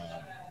are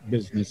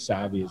business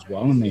savvy as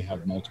well, and they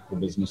have multiple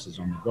businesses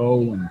on the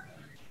go. And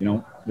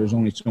there's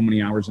only so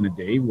many hours in a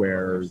day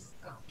where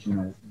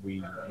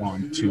we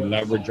want to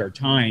leverage our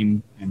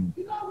time and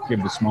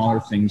give the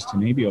smaller things to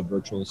maybe a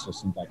virtual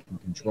assistant that can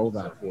control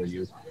that for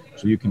you,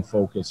 so you can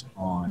focus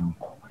on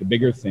the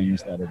bigger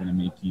things that are going to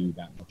make you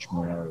that much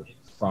more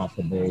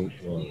profitable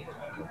or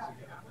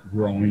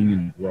growing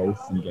and growth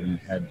and getting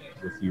ahead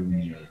with you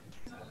and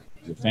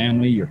your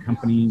family, your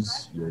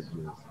companies, your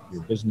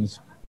business,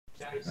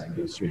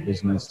 your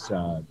business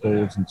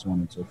goals, and so on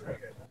and so forth.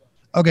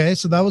 Okay,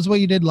 so that was what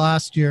you did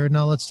last year.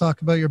 Now let's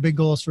talk about your big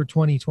goals for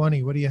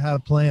 2020. What do you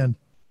have planned?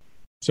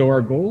 So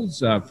our goals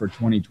for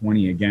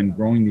 2020, again,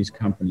 growing these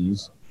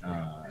companies,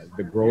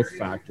 the growth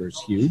factor is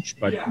huge,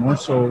 but more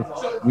so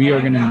we are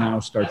going to now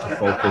start to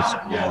focus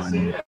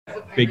on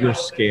bigger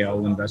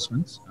scale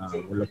investments.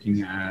 We're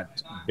looking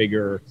at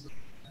bigger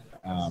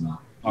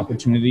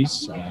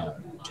opportunities,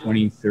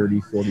 20, 30,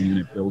 40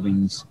 unit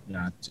buildings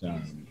that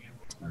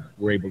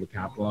we're able to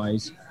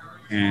capitalize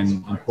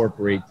and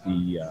incorporate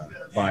the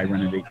buy,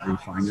 renovate,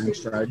 refinance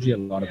strategy. A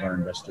lot of our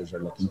investors are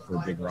looking for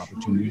bigger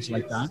opportunities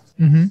like that.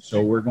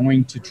 So we're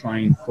going to try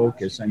and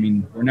focus. I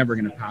mean, we're never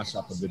going to pass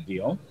up a good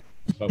deal,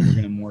 but we're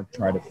going to more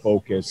try to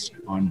focus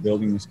on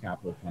building this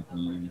capital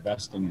company and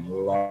investing in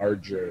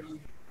larger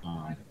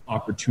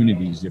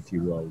opportunities, if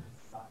you will,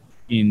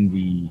 in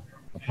the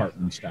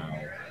apartment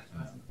style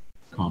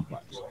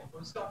complex.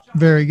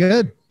 Very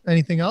good.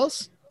 Anything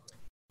else?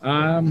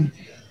 I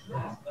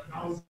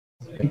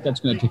think that's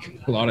going to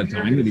take a lot of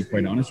time, to be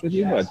quite honest with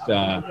you. But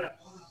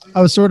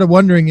I was sort of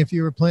wondering if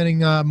you were planning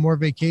more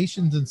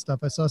vacations and stuff.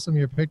 I saw some of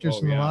your pictures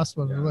from the last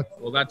one. Yeah.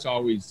 Well, that's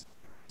always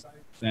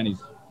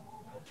Sandy's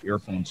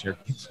earphones here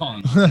keeps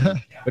on,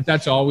 but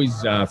that's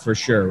always for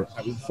sure.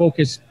 I would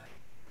focus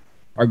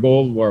our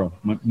goal, well,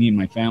 me and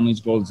my family's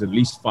goal is at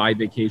least 5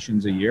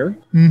 vacations a year.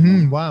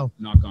 Wow.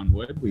 Knock on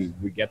wood,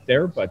 we get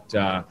there. But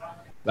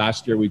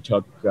last year we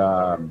took,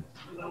 I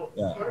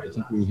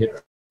think we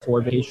hit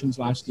 4 vacations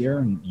last year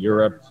in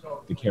Europe,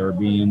 the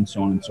Caribbean,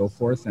 so on and so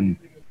forth. And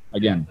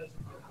again,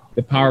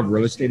 the power of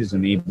real estate has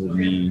enabled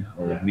me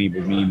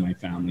and my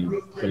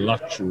family the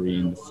luxury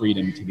and the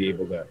freedom to be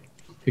able to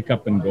pick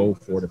up and go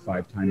 4 to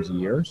 5 times a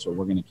year. So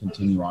we're going to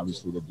continue,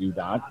 obviously, to do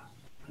that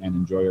and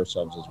enjoy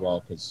ourselves as well,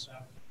 because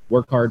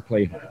work hard,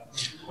 play hard.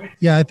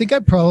 Yeah, I think I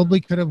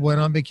probably could have went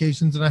on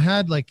vacations, and I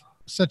had like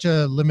such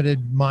a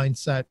limited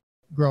mindset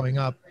growing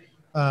up.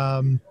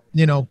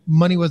 You know,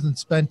 money wasn't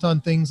spent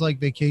on things like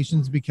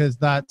vacations because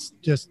that's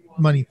just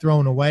money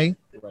thrown away.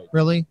 Right.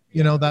 Really,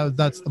 you know,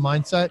 that's the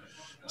mindset.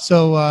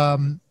 So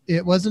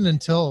it wasn't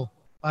until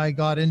I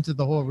got into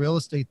the whole real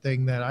estate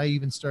thing that I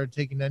even started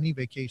taking any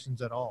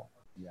vacations at all.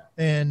 Yeah.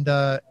 And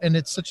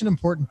it's such an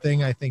important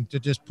thing, I think, to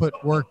just put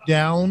work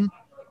down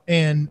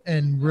and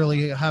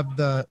really have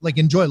the, like,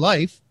 enjoy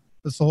life.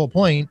 That's the whole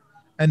point.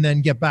 And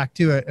then get back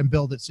to it and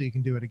build it so you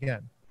can do it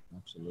again.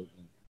 Absolutely.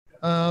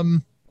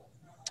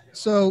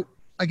 So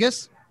I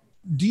guess,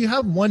 do you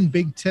have one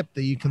big tip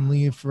that you can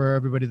leave for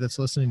everybody that's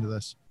listening to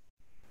this?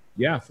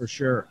 Yeah, for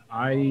sure.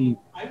 My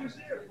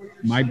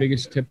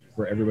biggest tip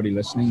for everybody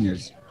listening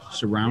is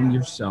surround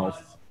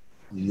yourself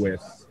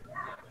with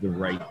the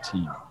right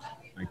team.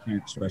 I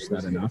can't stress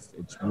that enough.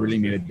 It's really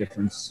made a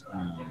difference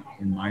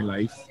in my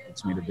life.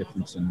 It's made a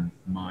difference in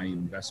my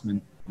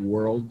investment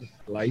world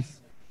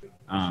life.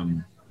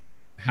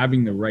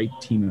 Having the right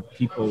team of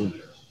people,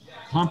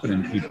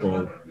 competent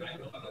people,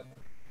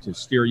 to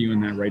steer you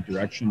in that right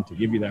direction, to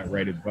give you that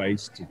right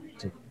advice, to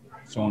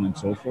so on and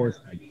so forth.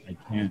 I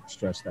can't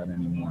stress that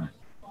anymore.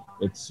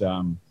 It's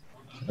I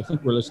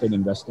think real estate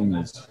investing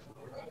it's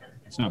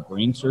not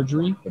brain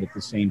surgery, but at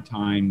the same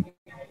time,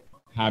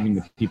 having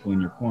the people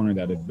in your corner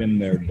that have been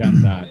there,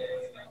 done that,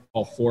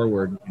 fall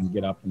forward and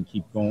get up and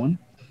keep going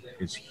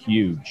is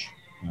huge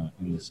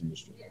in this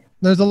industry.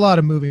 There's a lot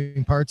of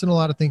moving parts and a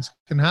lot of things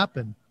can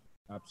happen.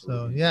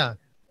 Absolutely. So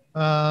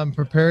yeah,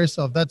 prepare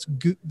yourself. That's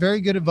good,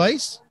 very good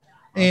advice.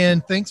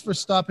 And thanks for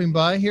stopping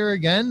by here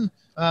again.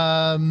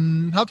 How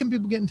can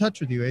people get in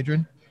touch with you,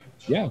 Adrian?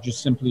 Yeah,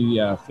 just simply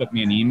flip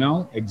me an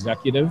email,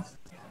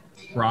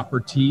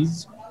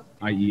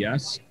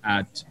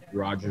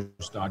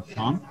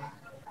 executiveproperties@rogers.com.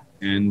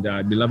 And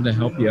I'd be love to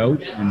help you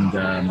out. And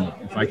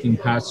if I can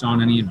pass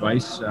on any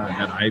advice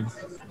that I've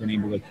been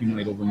able to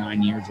accumulate over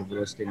 9 years of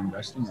real estate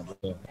investing, I'd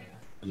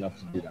love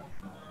to do that.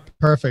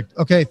 Perfect.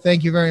 Okay.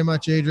 Thank you very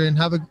much, Adrian.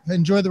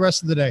 Enjoy the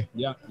rest of the day.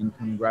 Yeah. And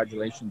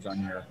congratulations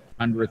on your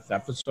 100th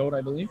episode, I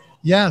believe.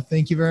 Yeah.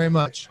 Thank you very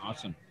much.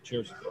 Awesome.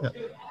 Cheers. Yeah.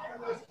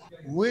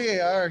 We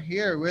are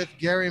here with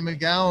Gary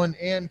McGowan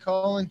and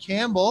Colin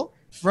Campbell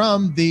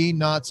from the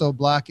Not So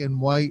Black and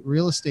White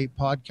Real Estate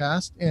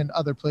Podcast, and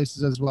other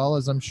places as well,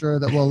 as I'm sure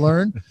that we'll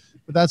learn.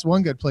 But that's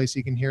one good place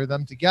you can hear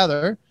them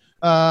together.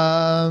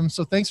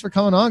 So thanks for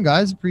coming on,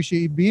 guys.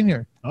 Appreciate you being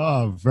here.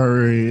 Oh,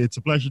 it's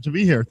a pleasure to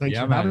be here. Thanks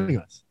for having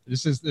us.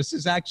 This is a big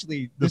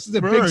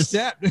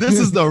step. This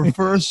is the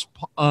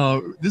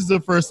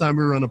first time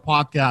we run a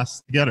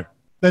podcast together.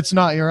 That's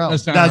not your own.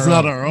 That's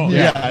not our own.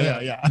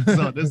 Yeah.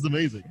 So this is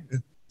amazing.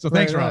 So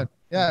thanks, Rob.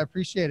 Yeah, I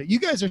appreciate it. You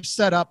guys are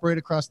set up right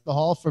across the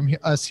hall from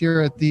us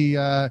here at the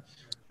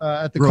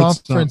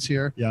conference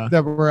here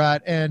that we're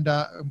at, and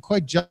I'm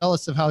quite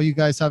jealous of how you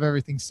guys have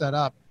everything set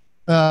up.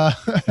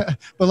 But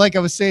like I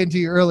was saying to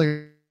you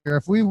earlier,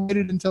 if we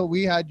waited until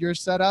we had your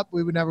setup,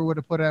 we would have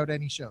put out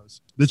any shows.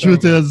 The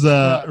truth is,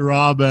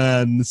 Rob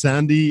and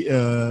Sandy,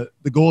 the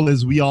goal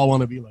is we all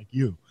want to be like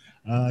you.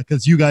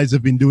 Because you guys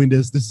have been doing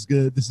this. This is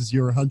good. This is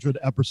your 100th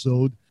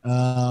episode.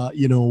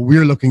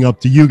 We're looking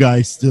up to you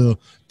guys to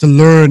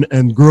learn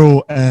and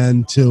grow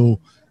and to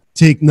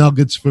take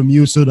nuggets from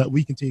you so that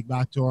we can take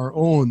back to our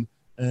own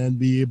and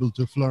be able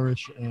to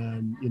flourish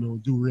and,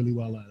 do really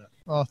well at it.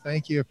 Oh,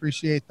 thank you.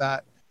 Appreciate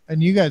that.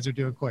 And you guys are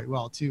doing quite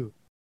well too.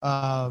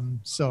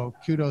 So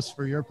kudos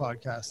for your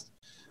podcast.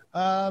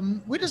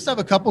 We just have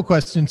a couple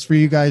questions for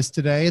you guys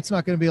today. It's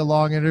not going to be a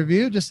long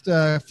interview, just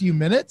a few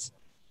minutes.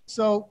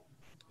 So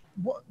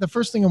the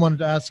first thing I wanted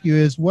to ask you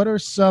is, what are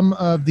some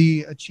of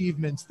the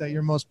achievements that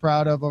you're most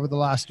proud of over the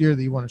last year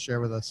that you want to share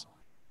with us?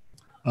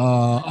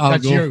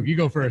 You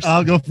go first.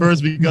 I'll go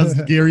first because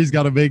Gary's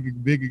got a big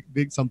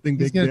something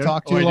big. He's going to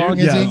talk too long,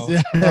 is he?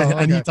 Yeah. Oh,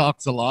 okay. And he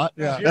talks a lot.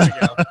 Yeah.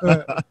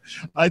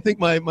 I think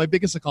my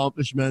biggest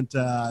accomplishment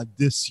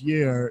this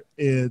year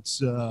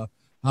is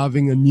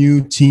having a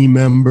new team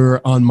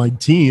member on my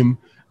team,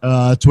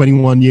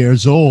 21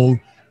 years old,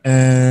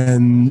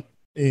 and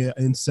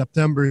in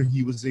September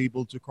he was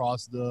able to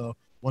cross the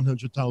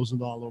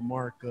 $100,000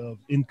 mark of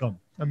income.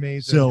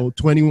 Amazing. So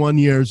 21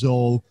 years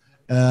old.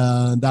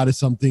 That is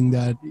something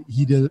that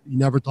he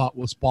never thought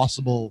was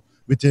possible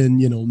within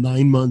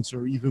 9 months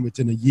or even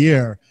within a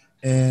year,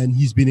 and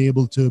he's been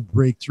able to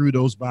break through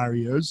those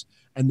barriers,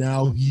 and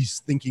now he's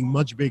thinking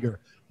much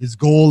bigger. His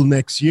goal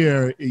next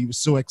year, it was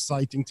so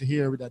exciting to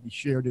hear that he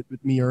shared it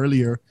with me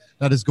earlier,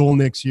 that his goal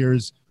next year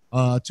is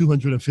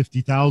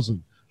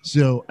 250,000.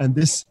 So, and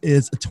this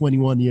is a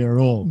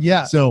 21-year-old.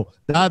 Yeah. So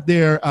that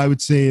there, I would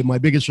say my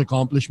biggest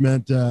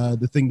accomplishment,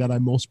 the thing that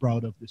I'm most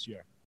proud of this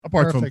year,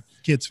 apart Perfect.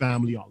 from kids,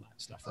 family, all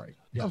that stuff, right?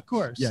 Yeah. Of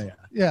course. Yeah.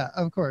 Yeah,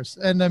 of course.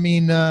 And I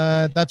mean,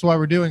 that's why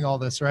we're doing all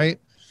this, right?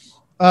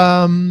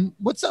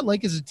 What's that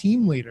like as a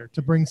team leader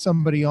to bring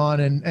somebody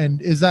on?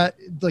 And is that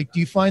like, do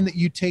you find that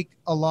you take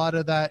a lot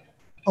of that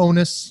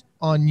onus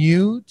on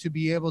you to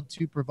be able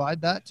to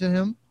provide that to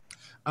him?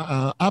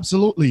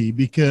 Absolutely,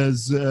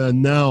 because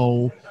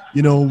now,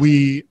 you know,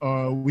 we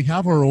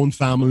have our own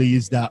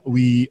families that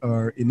we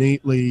are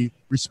innately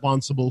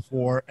responsible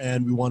for,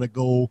 and we want to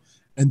go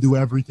and do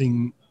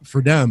everything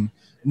for them.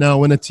 Now,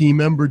 when a team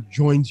member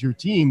joins your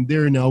team,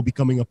 they're now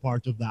becoming a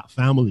part of that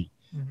family.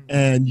 Mm-hmm.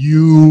 And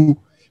you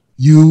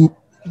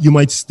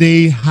might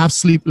have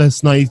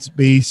sleepless nights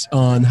based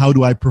on how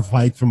do I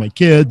provide for my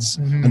kids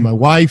and my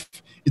wife.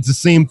 It's the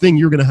same thing.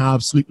 You're going to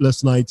have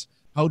sleepless nights.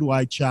 How do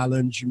I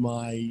challenge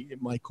my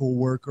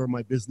coworker,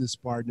 my business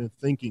partner,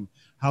 thinking,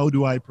 how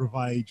do I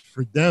provide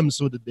for them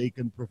so that they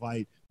can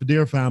provide for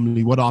their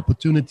family? What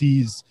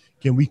opportunities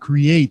can we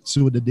create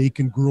so that they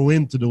can grow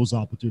into those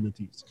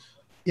opportunities?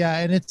 Yeah,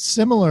 and it's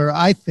similar,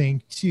 I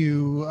think,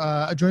 to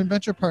a joint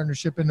venture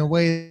partnership in a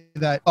way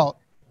that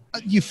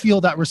you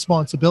feel that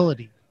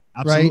responsibility,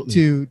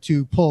 Absolutely. right,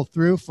 to pull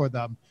through for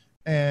them.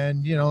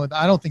 And, you know,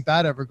 I don't think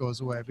that ever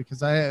goes away,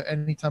 because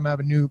anytime I have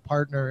a new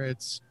partner,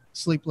 it's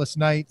sleepless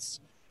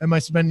nights. Am I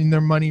spending their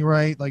money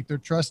right? Like, they're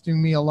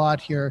trusting me a lot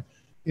here.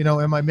 You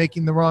know, am I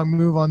making the wrong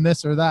move on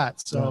this or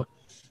that? So,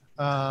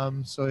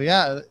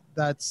 yeah,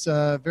 that's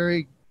a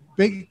very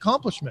big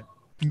accomplishment.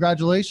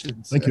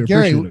 Congratulations. Thank you.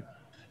 Gary, Appreciate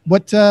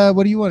what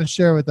it. do you want to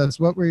share with us?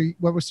 What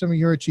were some of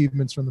your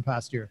achievements from the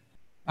past year?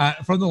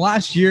 From the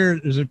last year,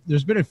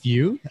 there's been a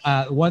few.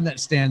 One that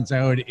stands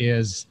out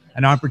is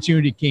an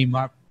opportunity came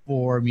up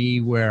for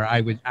me where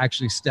I would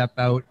actually step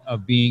out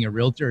of being a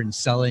realtor and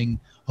selling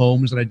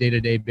homes on a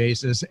day-to-day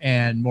basis,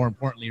 and more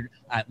importantly,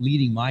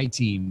 leading my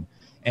team.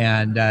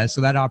 And so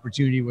that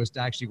opportunity was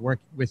to actually work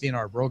within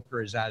our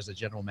brokerage as the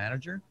general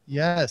manager.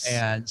 Yes.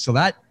 And so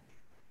that,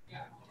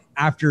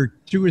 after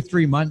 2 or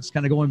 3 months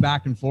kind of going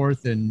back and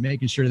forth and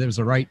making sure that it was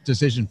the right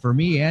decision for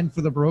me and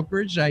for the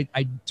brokerage, I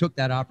took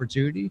that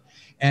opportunity.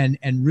 And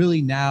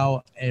really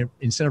now,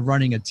 instead of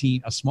running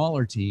a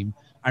smaller team,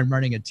 I'm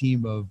running a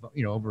team of,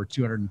 you know, over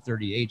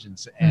 230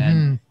 agents.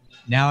 And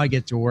now I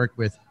get to work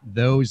with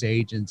those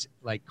agents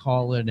like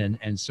Colin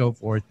and so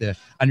forth to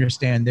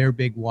understand their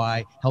big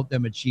why, help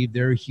them achieve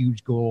their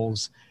huge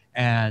goals,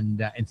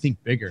 and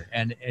think bigger.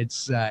 And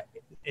it's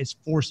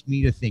forced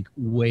me to think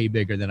way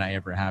bigger than I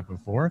ever have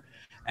before.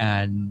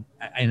 And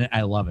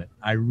I love it.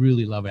 I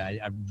really love it.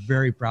 I'm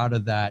very proud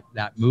of that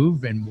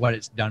move and what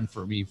it's done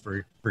for me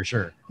for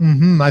sure.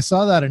 I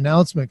saw that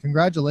announcement.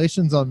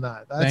 Congratulations on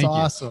that. That's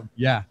awesome.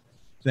 Yeah.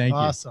 Thank you.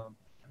 Awesome.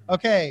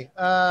 Okay.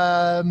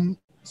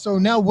 So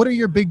now what are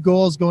your big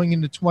goals going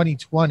into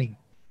 2020?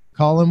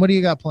 Colin, what do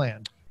you got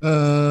planned?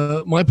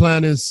 My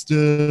plan is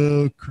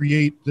to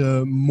create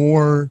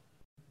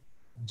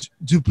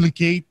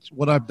duplicate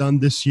what I've done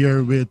this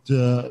year with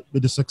the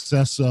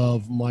success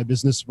of my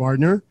business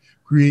partner,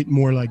 create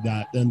more like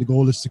that. And the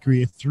goal is to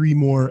create 3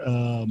 more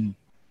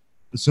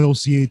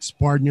associates,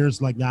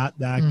 partners like that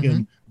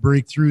can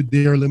break through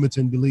their limits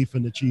and belief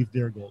and achieve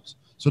their goals.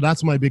 So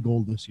that's my big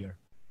goal this year.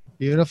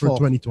 Beautiful. For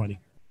 2020.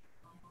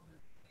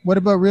 What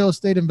about real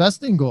estate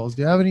investing goals?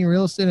 Do you have any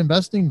real estate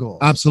investing goals?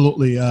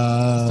 Absolutely.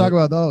 Let's talk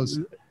about those.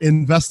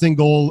 Investing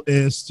goal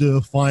is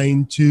to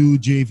find 2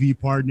 JV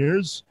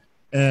partners,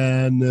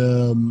 and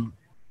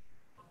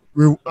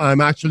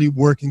I'm actually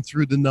working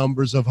through the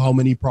numbers of how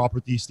many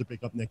properties to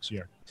pick up next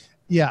year.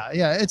 Yeah.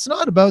 It's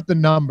not about the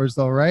numbers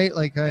though, right?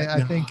 Like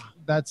I think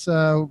that's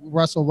a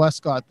Russell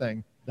Westcott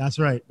thing. That's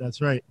right.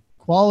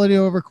 Quality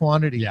over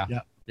quantity. Yeah,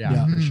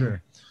 for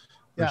sure.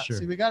 Yeah. sure.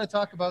 See, we got to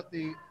talk about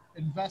the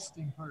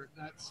investing part.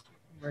 That's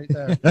right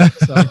there.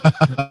 So,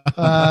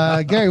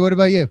 Gary, what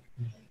about you?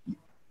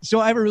 So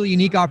I have a really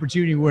unique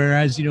opportunity,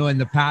 whereas, you know, in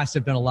the past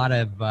I've done a lot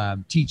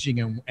of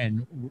teaching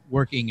and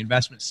working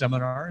investment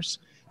seminars,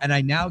 and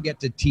I now get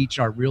to teach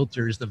our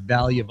realtors the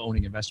value of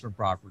owning investment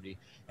property.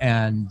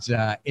 And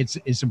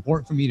it's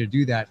important for me to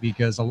do that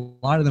because a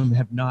lot of them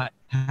have not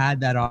had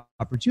that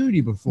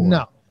opportunity before.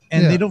 No.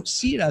 And they don't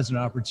see it as an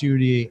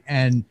opportunity.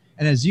 And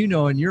as you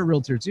know, and you're a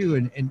realtor too,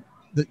 and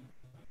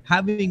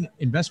having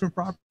investment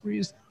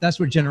properties, that's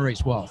what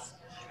generates wealth.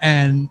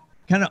 And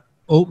kind of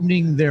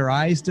opening their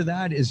eyes to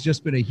that has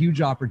just been a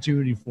huge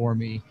opportunity for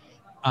me,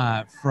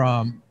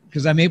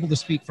 because I'm able to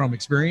speak from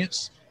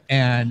experience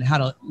and how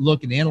to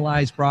look and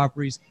analyze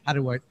properties, how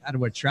to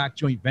attract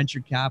joint venture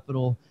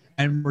capital.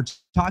 And we're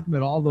talking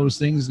about all those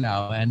things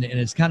now. And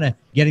it's kind of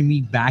getting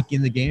me back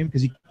in the game,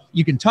 because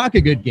you can talk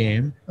a good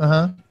game.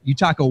 You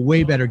talk a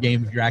way better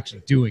game if you're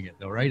actually doing it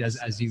though, right?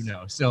 As you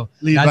know. So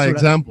lead by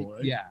example,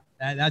 right? Yeah.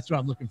 That's what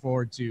I'm looking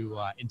forward to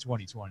in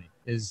 2020,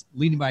 is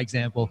leading by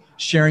example,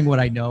 sharing what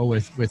I know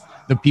with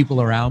the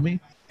people around me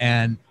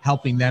and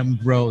helping them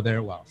grow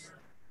their wealth.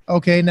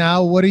 Okay,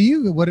 now what are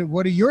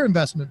your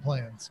investment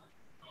plans?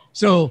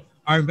 So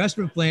our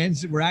investment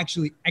plans, we're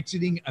actually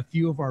exiting a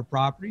few of our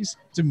properties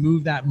to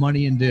move that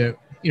money into,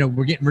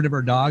 we're getting rid of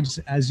our dogs,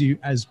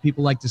 as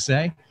people like to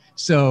say.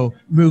 So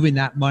moving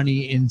that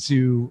money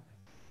into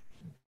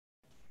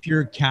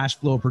pure cash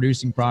flow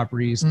producing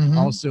properties,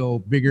 also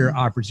bigger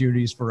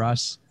opportunities for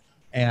us,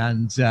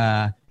 and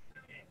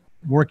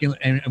working,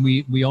 and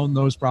we own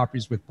those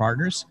properties with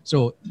partners.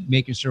 So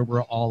making sure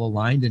we're all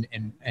aligned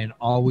and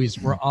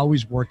we're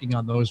always working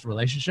on those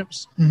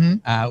relationships,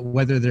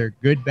 whether they're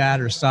good,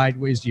 bad, or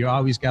sideways. You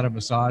always got to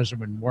massage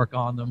them and work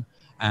on them.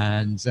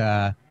 And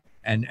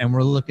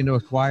we're looking to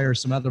acquire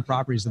some other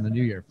properties in the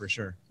new year for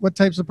sure. What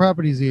types of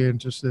properties are you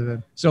interested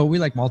in? So we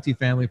like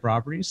multifamily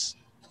properties.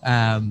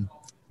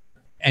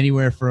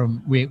 Anywhere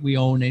from we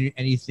own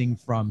anything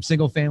from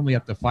single family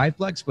up to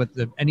fiveplex, but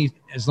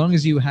as long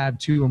as you have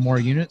 2 or more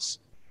units,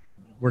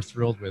 we're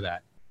thrilled with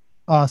that.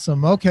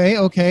 Awesome. Okay.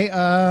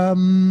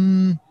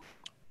 Can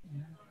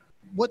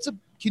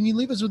you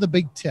leave us with a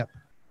big tip?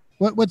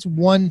 What's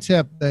one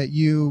tip that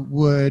you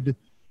would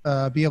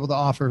be able to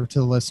offer to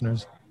the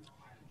listeners?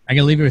 I'm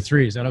gonna leave it with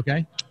 3. Is that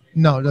okay?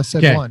 No, just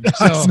said okay. 1.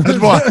 So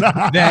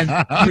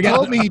then you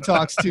told me he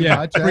talks too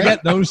much. Right?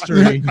 Forget those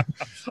 3.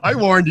 I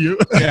warned you.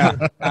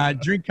 Yeah.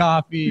 Drink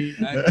coffee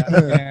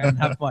and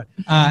have fun.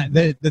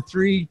 The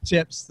 3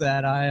 tips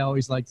that I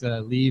always like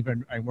to leave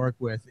and work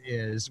with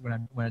is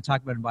when I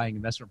talk about buying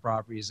investment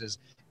properties is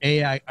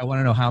A, I want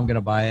to know how I'm going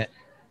to buy it.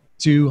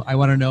 2, I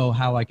want to know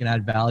how I can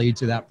add value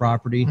to that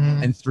property.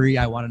 And 3,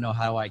 I want to know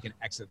how I can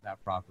exit that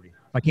property.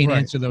 If I can't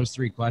answer those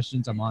 3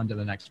 questions, I'm on to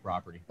the next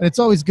property. And it's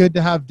always good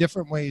to have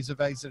different ways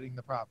of exiting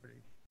the property.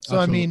 So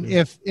absolutely.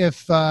 I mean,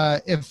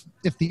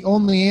 if the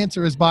only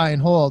answer is buy and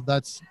hold,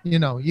 that's you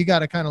got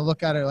to kind of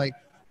look at it like,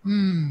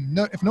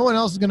 no, if no one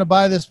else is going to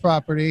buy this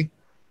property,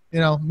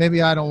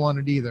 maybe I don't want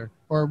it either,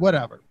 or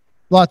whatever.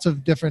 Lots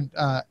of different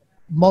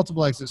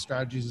multiple exit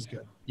strategies is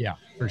good. Yeah,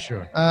 for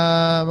sure.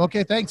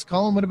 Okay, thanks,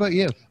 Colin. What about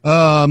you?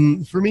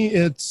 For me,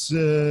 it's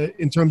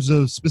in terms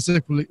of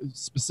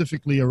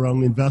specifically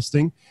around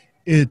investing,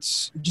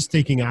 it's just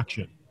taking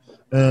action.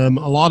 A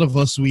lot of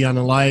us, we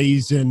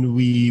analyze and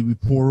we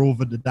pore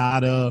over the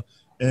data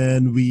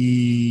and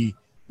we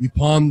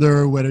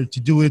ponder whether to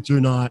do it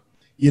or not.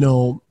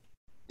 The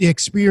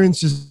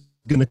experience is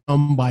going to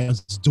come by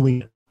us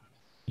doing it.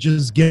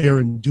 Just get there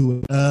and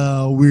do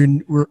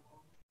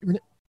it.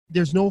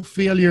 There's no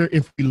failure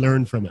if we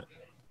learn from it.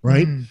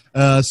 Right.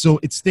 So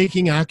it's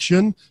taking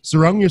action,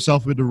 surround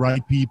yourself with the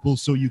right people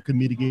so you can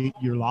mitigate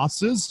your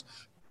losses.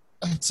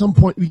 At some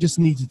point, we just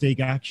need to take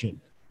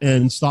action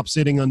and stop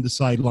sitting on the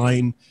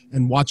sideline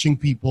and watching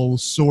people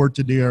soar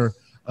to their,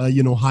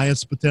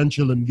 highest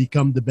potential and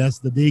become the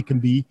best that they can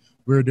be,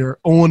 where they're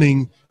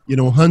owning,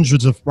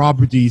 hundreds of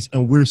properties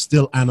and we're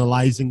still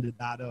analyzing the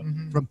data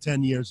from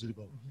 10 years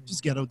ago.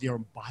 Just get out there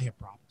and buy a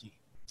property.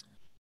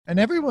 And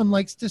everyone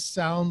likes to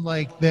sound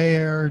like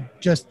they're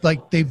just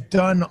like they've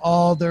done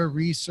all their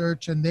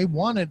research and they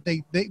want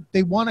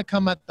to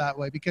come at that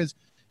way, because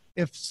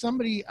if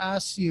somebody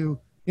asks you,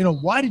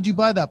 why did you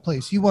buy that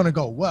place? You want to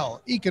go,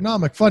 well,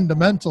 economic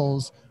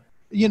fundamentals,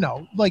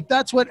 like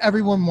that's what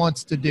everyone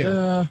wants to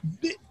do.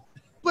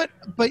 But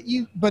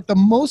the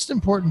most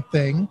important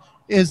thing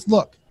is,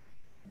 look,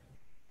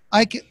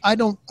 I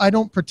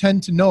don't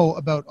pretend to know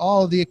about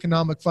all the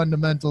economic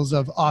fundamentals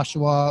of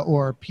Oshawa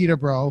or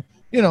Peterborough.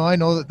 I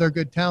know that they're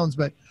good towns,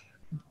 but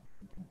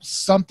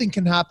something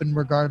can happen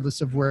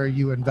regardless of where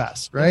you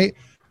invest, right?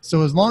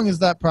 So as long as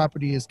that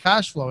property is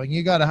cash flowing,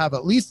 you got to have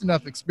at least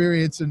enough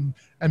experience and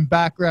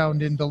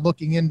background into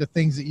looking into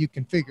things that you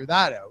can figure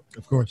that out.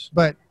 Of course.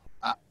 But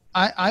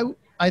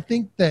I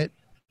think that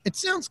it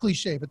sounds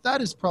cliche, but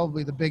that is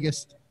probably the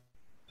biggest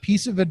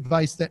piece of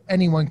advice that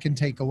anyone can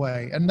take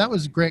away. And that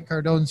was Grant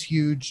Cardone's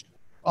huge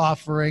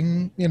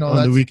offering,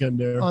 on the weekend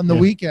there. On the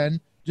weekend,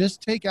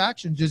 just take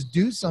action, just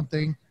do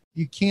something.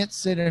 You can't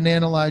sit and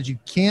analyze. You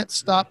can't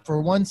stop for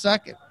 1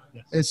 second.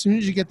 Yes. As soon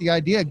as you get the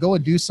idea, go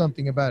and do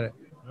something about it.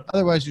 Yep.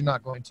 Otherwise, you're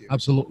not going to.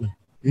 Absolutely.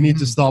 You need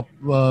to stop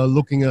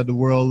looking at the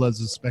world as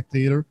a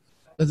spectator.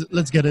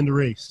 Let's get in the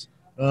race.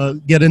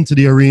 Get into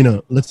the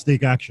arena. Let's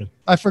take action.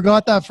 I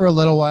forgot that for a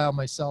little while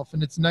myself,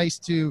 and it's nice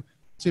to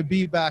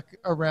be back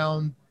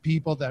around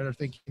people that are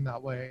thinking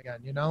that way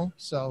again,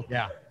 So,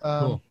 yeah,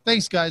 cool.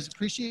 Thanks, guys.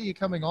 Appreciate you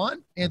coming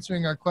on,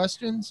 answering our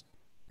questions.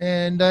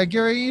 And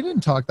Gary, you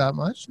didn't talk that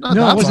much. It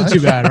wasn't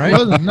too bad,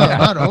 right?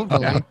 Not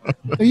overly. Yeah.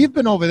 You've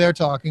been over there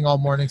talking all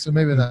morning, so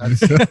maybe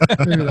that's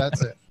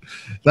it.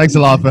 Thanks a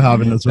lot for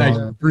having us,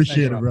 Rob.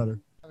 Appreciate it, brother.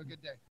 Have a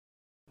good day.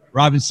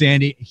 Rob and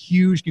Sandy,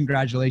 huge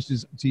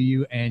congratulations to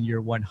you and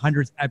your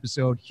 100th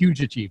episode.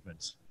 Huge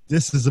achievements.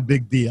 This is a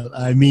big deal.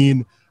 I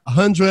mean,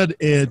 100,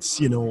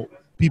 it's,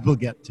 people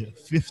get to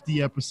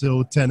 50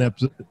 episodes, 10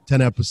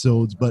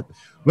 episodes, but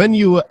when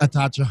you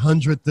attach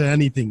 100 to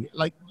anything,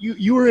 like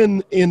you're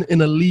in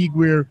a league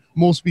where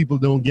most people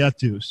don't get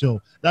to.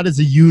 So that is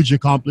a huge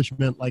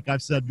accomplishment. Like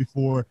I've said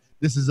before,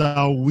 this is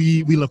how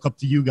we look up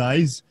to you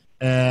guys,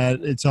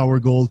 and it's our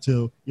goal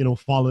to,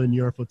 follow in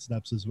your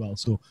footsteps as well.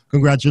 So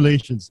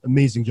congratulations.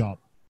 Amazing job.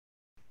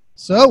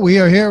 So we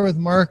are here with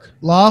Mark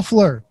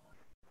Loeffler,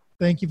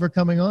 Thank you for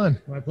coming on.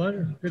 My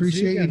pleasure. Good to see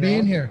Appreciate you again, being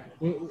Rob. here.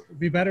 It'll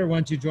be better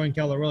once you join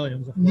Keller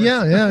Williams. Of course.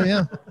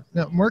 Yeah,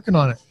 I'm working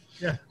on it.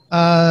 Yeah.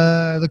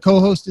 The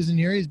co-host isn't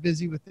here. He's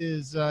busy with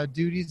his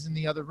duties in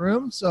the other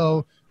room,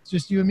 so it's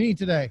just you and me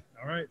today.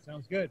 All right.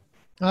 Sounds good.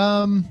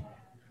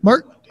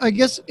 Mark, I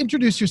guess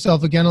introduce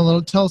yourself again a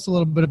little. Tell us a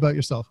little bit about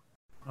yourself.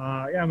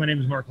 Yeah, my name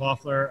is Mark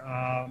Loeffler.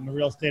 I'm a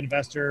real estate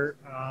investor.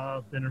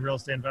 I've been a real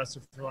estate investor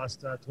for the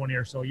last 20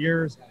 or so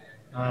years.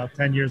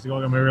 10 years ago,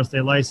 I got my real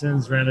estate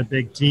license, ran a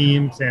big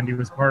team. Sandy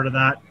was part of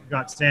that.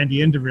 Got Sandy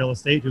into real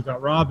estate, who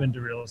got Rob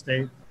into real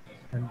estate.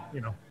 And,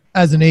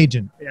 As an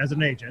agent. As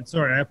an agent.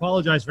 Sorry, I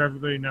apologize for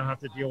everybody now have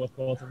to deal with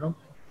both of them.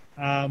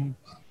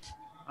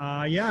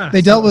 Yeah.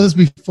 They dealt with us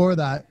before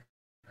that.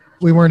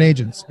 We weren't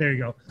agents. There you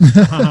go.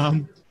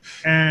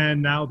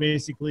 And now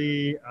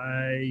basically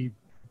I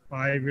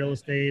buy real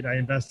estate. I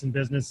invest in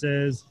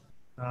businesses.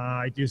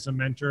 I do some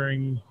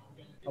mentoring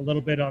a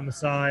little bit on the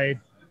side.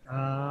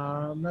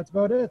 That's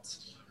about it.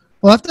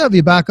 We'll have to have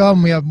you back on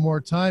when we have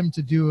more time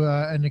to do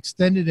an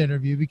extended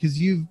interview, because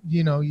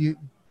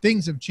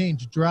things have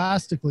changed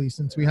drastically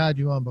since we had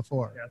you on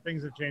before. Yeah,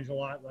 things have changed a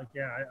lot. Like,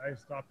 I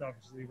stopped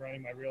obviously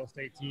running my real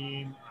estate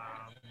team.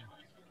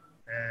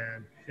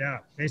 And yeah,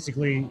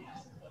 basically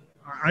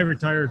I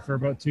retired for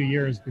about 2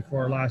 years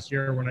before last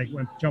year when I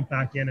jumped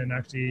back in and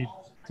actually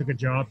took a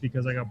job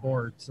because I got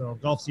bored. So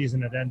golf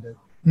season had ended.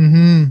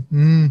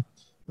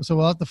 So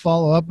we'll have to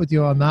follow up with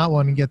you on that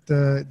one and get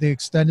the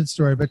extended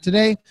story. But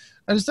today,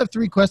 I just have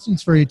 3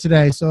 questions for you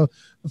today. So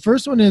the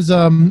first one is,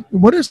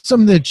 what are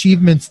some of the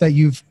achievements that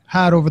you've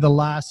had over the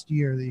last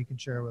year that you can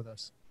share with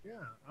us? Yeah,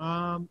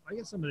 I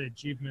guess some of the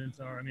achievements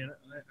are,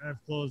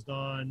 I've closed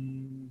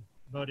on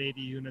about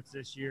 80 units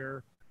this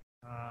year.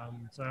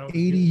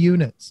 80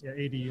 units. Yeah,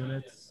 80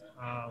 units.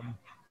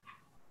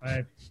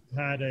 I've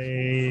had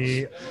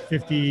a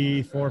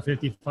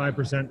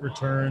 55%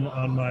 return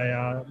on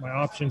my my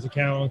options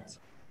account.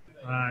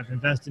 I've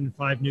invested in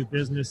 5 new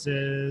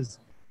businesses.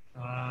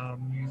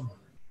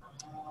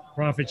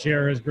 Profit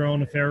share has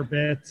grown a fair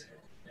bit,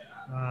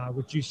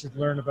 which you should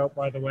learn about,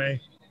 by the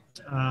way.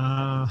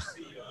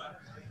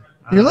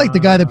 You're like the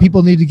guy that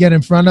people need to get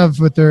in front of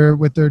with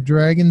their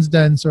Dragon's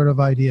Den sort of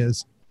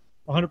ideas.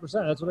 100%.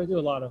 That's what I do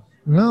a lot of.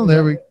 Well,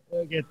 there we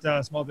I get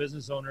small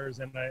business owners,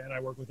 and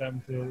I work with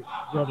them to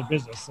grow the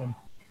business. And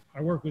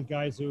I work with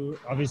guys who,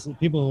 obviously,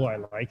 people who I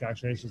like,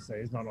 actually, I should say.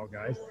 It's not all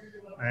guys.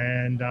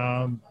 And,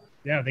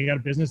 yeah, they got a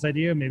business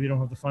idea. Maybe don't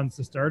have the funds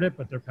to start it,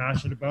 but they're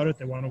passionate about it.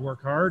 They want to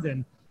work hard,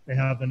 and they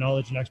have the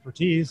knowledge and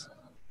expertise.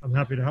 I'm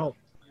happy to help.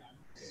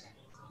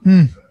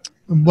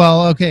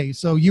 Well, okay.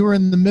 So you were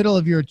in the middle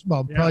of your,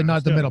 probably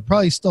not the middle,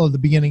 probably still at the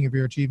beginning of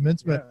your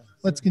achievements, but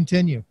let's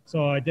continue.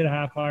 So I did a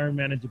half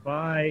Ironman in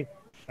Dubai.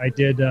 I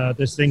did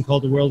this thing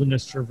called the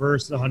Wilderness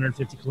Traverse, the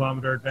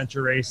 150-kilometer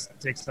adventure race. It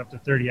takes up to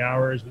 30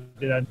 hours. We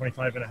did that in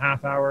 25 and a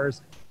half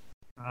hours.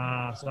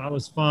 So that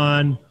was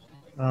fun.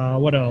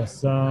 What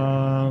else?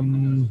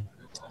 In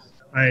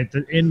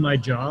my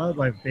job,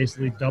 I've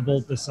basically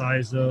doubled the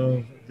size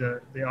of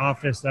the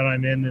office that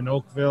I'm in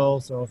Oakville.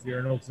 So if you're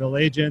an Oakville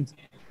agent,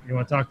 you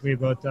want to talk to me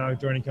about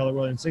joining Keller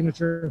Williams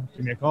Signature,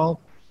 give me a call.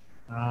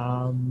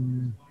 I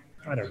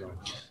don't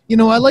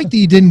know. I like that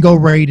you didn't go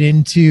right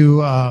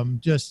into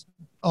just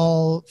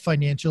all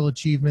financial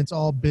achievements,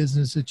 all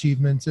business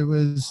achievements. It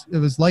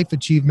was life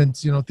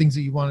achievements, things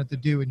that you wanted to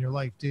do in your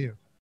life too.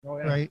 Oh,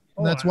 yeah. Right?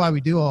 And that's why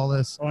we do all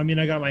this. I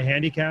got my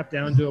handicap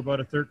down to about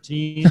a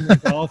 13 in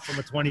golf from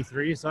a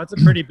 23. So that's a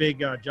pretty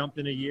big jump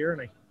in a year.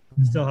 And I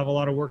still have a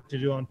lot of work to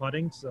do on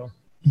putting. So.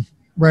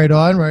 Right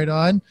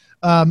on.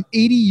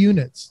 80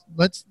 units.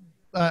 Let's,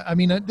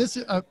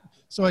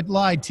 so I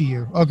lied to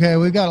you. Okay.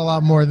 We've got a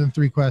lot more than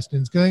 3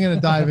 questions. I'm going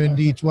to dive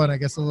into each one, I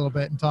guess, a little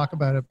bit and talk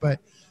about it. But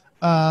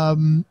how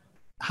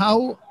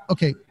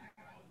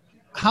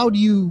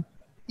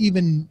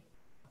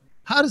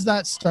does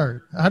that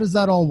start? How does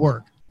that all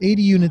work?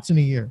 80 units in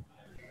a year.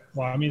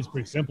 Well, it's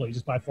pretty simple. You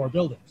just buy 4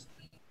 buildings.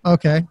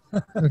 Okay.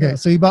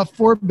 So you bought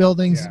 4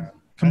 buildings,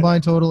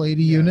 combined total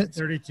 80 units.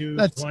 32,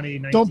 That's, 20,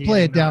 19. Don't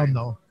play it down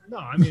though. No,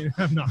 I'm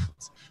not.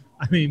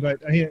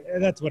 But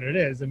that's what it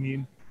is.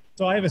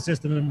 So I have a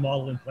system and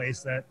model in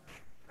place that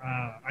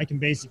I can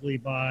basically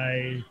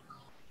buy.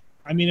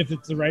 If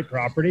it's the right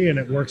property and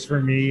it works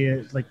for me,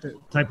 it's like the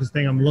type of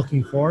thing I'm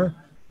looking for,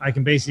 I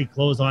can basically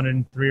close on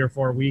in 3 or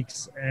 4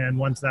 weeks. And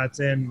once that's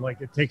in,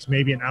 it takes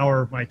maybe an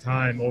hour of my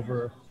time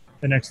over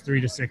the next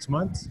 3 to 6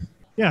 months.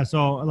 Yeah.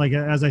 So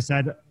as I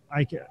said,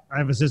 I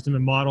have a system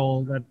and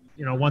model that,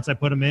 once I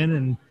put them in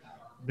and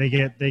they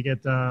get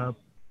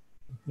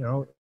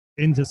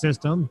into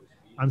system,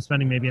 I'm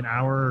spending maybe an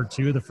hour or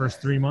 2 the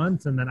first 3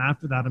 months. And then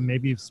after that, I'm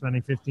maybe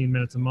spending 15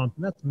 minutes a month.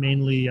 And that's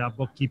mainly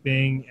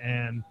bookkeeping.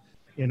 And,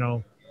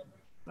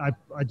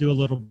 I do a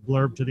little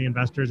blurb to the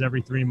investors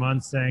every 3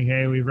 months saying,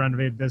 hey, we've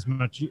renovated this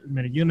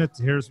many units.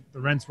 Here's the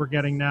rents we're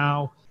getting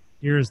now.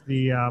 Here's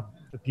the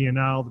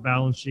P&L, the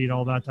balance sheet,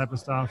 all that type of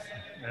stuff.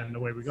 And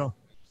away we go.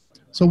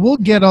 So we'll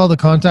get all the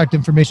contact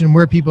information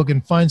where people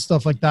can find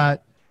stuff like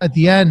that at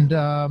the end.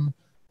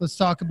 Let's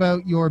talk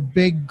about your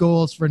big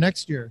goals for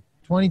next year,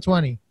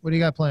 2020. What do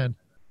you got planned?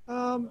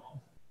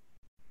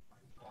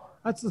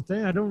 That's the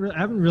thing. I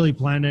haven't really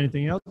planned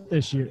anything else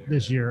this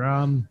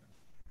year.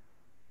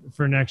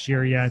 For next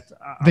year yet.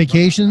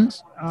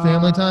 Vacations,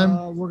 family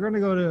time. We're gonna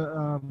go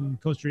to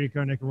Costa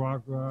Rica,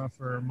 Nicaragua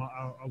for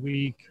a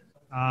week.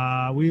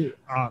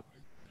 I'll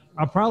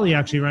probably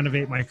actually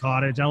renovate my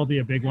cottage. That'll be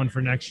a big one for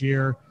next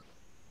year.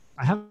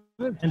 I haven't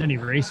been any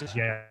races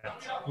yet,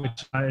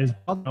 which is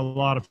bothering a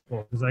lot of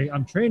people because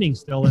I'm training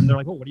still, and they're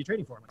like, "Oh, what are you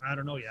training for?" I'm like, I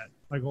don't know yet.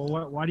 Like,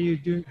 well, why do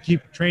you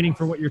keep training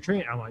for what you're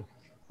training? I'm like,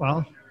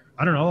 well,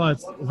 I don't know.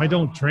 If I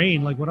don't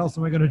train, like, what else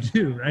am I gonna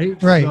do,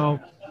 right? Right. So,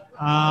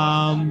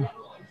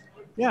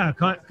 yeah,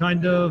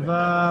 kind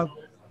of.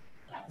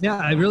 Yeah,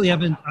 I really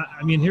haven't.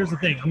 I mean, here's the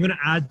thing. I'm going to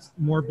add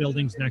more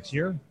buildings next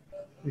year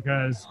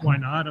because why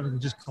not? I'm going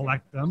to just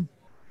collect them.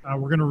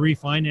 We're going to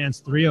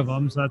refinance 3 of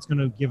them, so that's going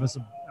to give us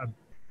a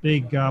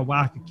big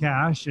whack of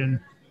cash. And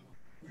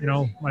you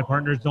know, my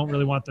partners don't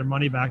really want their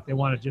money back; they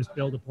want to just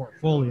build a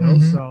portfolio.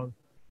 Mm-hmm. So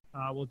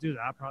we'll do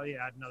that. Probably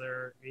add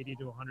another 80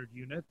 to 100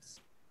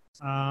 units.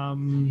 I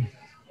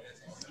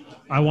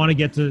want to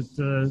get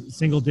to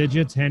single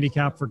digits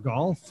handicap for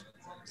golf.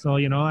 So,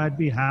 you know, I'd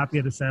be happy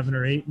at a 7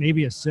 or 8,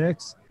 maybe a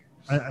 6.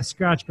 A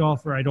scratch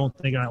golfer, I don't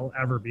think I'll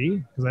ever be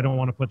because I don't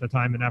want to put the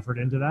time and effort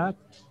into that.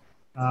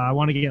 I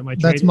want to get my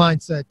That's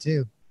mindset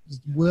too.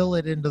 Just will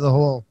it into the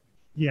hole.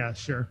 Yeah,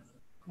 sure.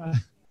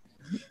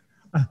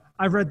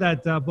 I've read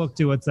that book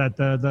too. What's that?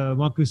 The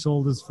monk who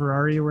sold his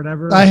Ferrari or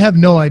whatever. I have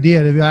no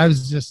idea. I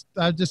was just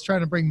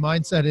trying to bring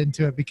mindset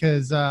into it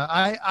because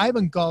I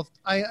haven't golfed.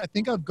 I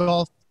think I've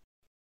golfed,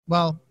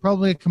 well,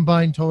 probably a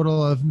combined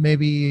total of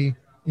maybe,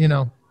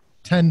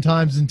 10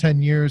 times in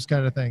 10 years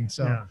kind of thing.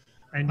 So, yeah.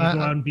 And you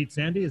go out and beat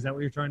Sandy? Is that what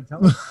you're trying to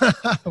tell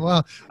us?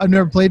 Well, I've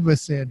never played with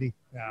Sandy.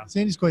 Yeah.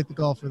 Sandy's quite the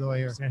golfer though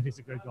here. Sandy's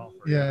a good golfer.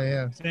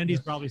 Yeah. Sandy's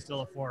probably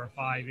still a 4 or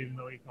 5, even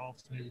though he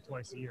golfs maybe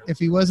twice a year. If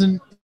he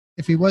wasn't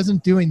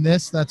doing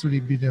this, that's what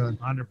he'd be doing.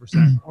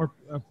 100%. Or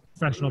a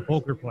professional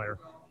poker player.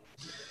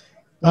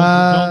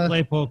 Don't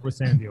play poker with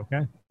Sandy,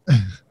 okay?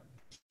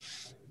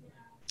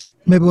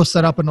 Maybe we'll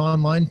set up an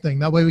online thing.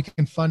 That way we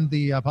can fund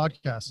the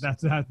podcast.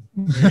 That's that.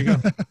 There you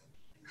go.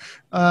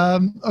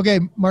 Okay,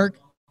 Mark,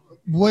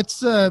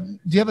 do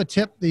you have a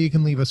tip that you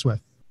can leave us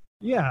with?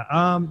 Yeah.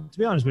 To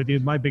be honest with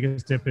you, my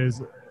biggest tip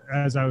is,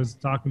 as I was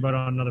talking about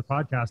on another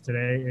podcast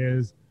today,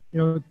 is,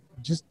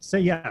 just say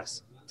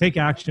yes. Take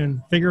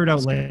action. Figure it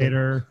out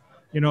later.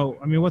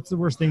 What's the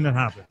worst thing that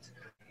happens?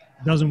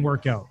 Doesn't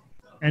work out.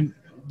 And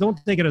don't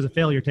take it as a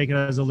failure. Take it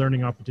as a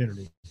learning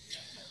opportunity.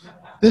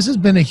 This has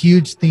been a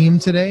huge theme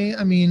today.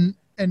 I mean,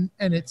 and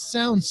it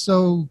sounds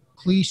so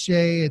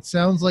cliche. It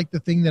sounds like the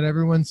thing that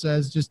everyone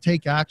says, just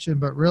take action,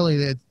 but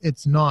really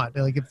it's not.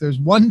 Like, if there's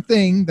one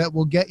thing that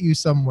will get you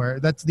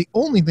somewhere, that's the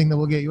only thing that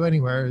will get you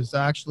anywhere, is to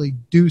actually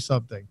do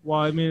something. Well,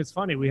 I mean, it's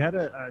funny. We had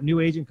a new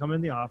agent come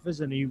in the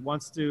office and he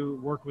wants to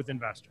work with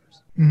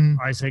investors.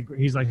 Mm-hmm.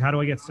 He's like, how do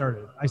I get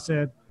started? I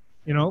said,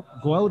 go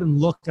out and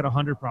look at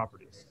 100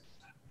 properties.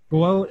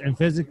 Go out and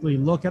physically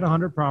look at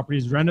 100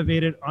 properties,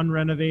 renovated,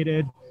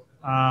 unrenovated,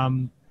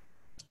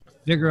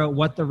 figure out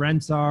what the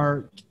rents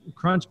are,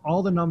 crunch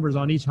all the numbers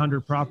on each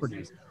 100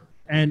 properties.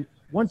 And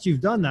once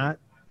you've done that,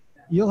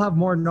 you'll have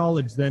more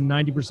knowledge than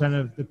 90%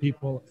 of the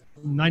people,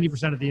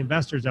 90% of the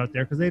investors out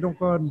there, because they don't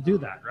go out and do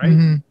that, right?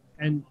 Mm-hmm.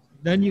 And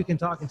then you can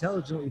talk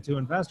intelligently to an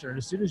investor. And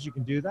as soon as you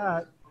can do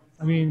that,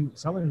 I mean,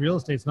 selling real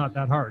estate's not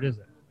that hard, is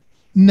it?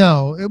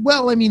 No.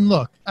 Well, I mean,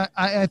 look,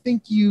 I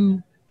think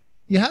you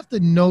have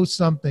to know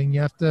something. You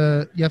have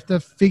to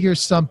figure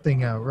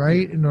something out,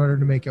 right, in order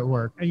to make it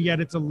work. And yet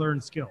it's a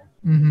learned skill.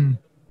 Mm-hmm.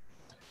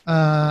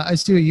 I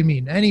see what you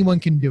mean. Anyone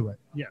can do it.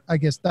 Yeah. I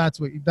guess that's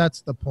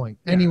the point.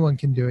 Yeah. Anyone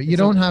can do it. You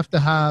don't have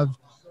to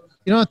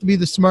be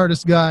the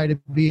smartest guy to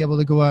be able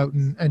to go out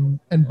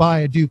and buy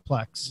a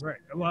duplex. Right.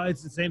 Well,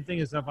 it's the same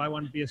thing as if I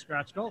want to be a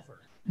scratch golfer.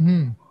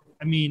 Mm-hmm.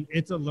 I mean,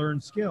 it's a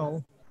learned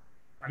skill.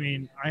 I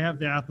mean, I have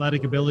the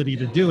athletic ability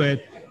to do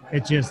it.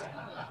 It's just,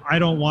 I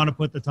don't want to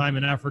put the time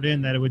and effort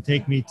in that it would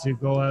take me to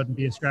go out and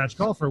be a scratch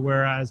golfer.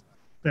 Whereas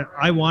that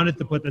I wanted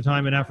to put the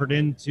time and effort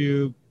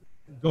into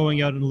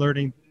going out and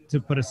learning to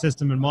put a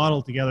system and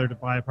model together to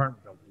buy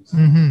apartment buildings,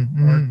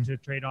 or to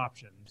trade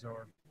options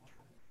or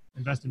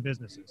invest in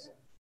businesses.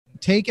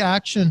 Take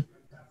action,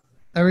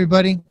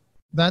 everybody.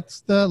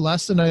 That's the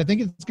lesson. I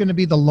think it's going to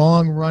be the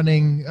long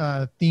running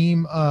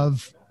theme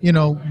of,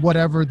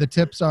 whatever the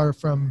tips are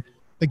from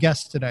the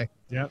guests today.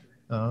 Yep.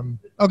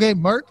 Okay,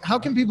 Mark, how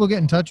can people get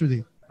in touch with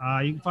you?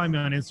 You can find me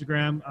on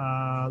Instagram,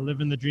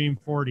 Living the Dream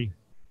 40.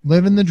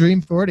 Living the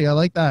Dream 40. I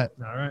like that.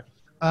 All right.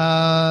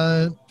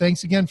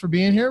 Thanks again for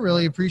being here.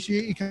 Really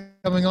appreciate you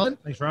coming on.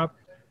 Thanks, Rob.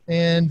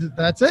 And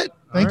that's it.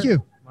 Thank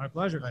you. My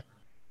pleasure. Bye.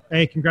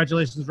 Hey,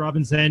 congratulations, Rob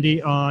and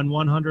Sandy, on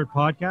 100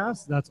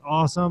 podcasts. That's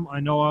awesome. I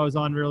know I was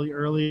on really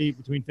early,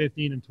 between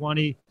 15 and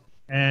 20.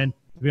 And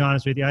to be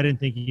honest with you, I didn't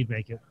think you'd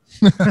make it.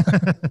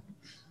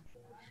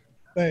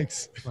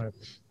 Thanks.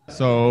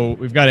 So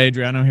we've got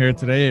Adriano here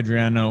today.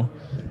 Adriano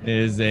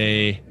is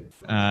a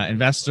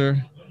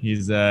investor.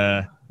 He's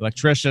a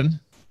electrician,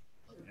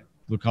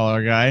 blue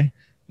collar guy,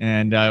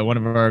 and one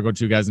of our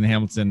go-to guys in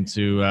Hamilton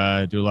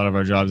to do a lot of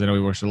our jobs. I know he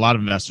works with a lot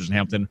of investors in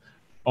Hamilton,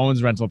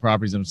 owns rental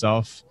properties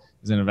himself,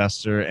 is an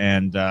investor,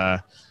 and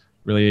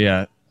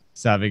really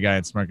savvy guy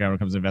and smart guy when it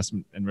comes to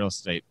investment in real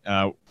estate.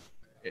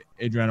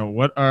 Adriano,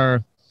 what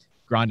are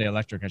Grande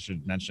Electric, I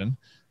should mention,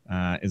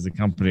 is the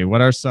company.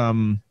 What are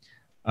some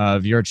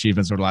of your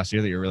achievements over the last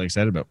year that you're really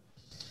excited about?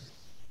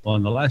 Well,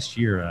 in the last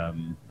year, I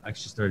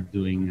actually started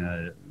doing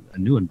a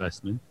new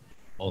investment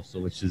also,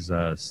 which is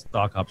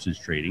stock options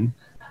trading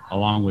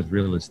along with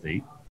real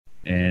estate.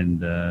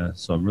 And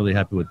so I'm really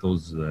happy with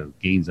those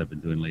gains I've been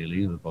doing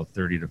lately, about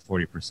 30 to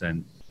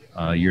 40%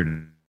 year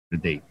to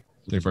date.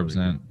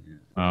 34%.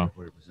 Wow.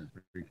 40%.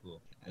 Pretty cool.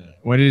 Yeah.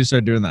 When did you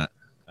start doing that?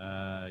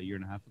 A year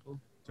and a half ago.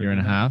 Year and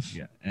a half?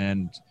 Yeah.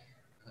 And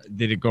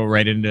did it go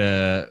right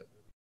into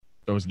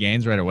those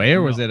gains right away,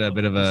 or was it a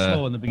bit of a...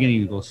 Slow in the beginning,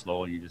 you go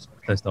slow and you just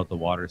test out the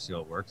water, see how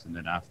it works. And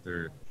then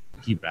after,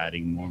 keep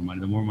adding more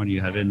money. The more money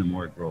you have in, the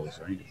more it grows,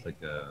 right? It's like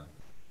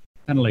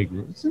kind of like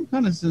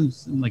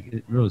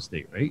real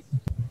estate, right?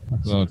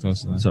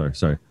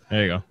 Sorry.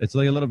 There you go. It's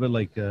like a little bit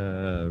like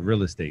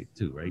real estate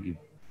too, right?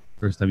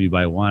 First time you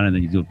buy one, and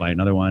then you buy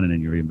another one, and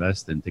then you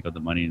reinvest and take out the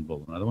money and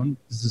build another one.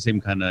 It's the same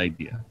kind of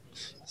idea.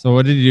 So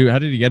what did you do? How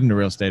did you get into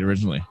real estate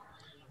originally?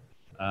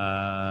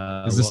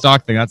 It's the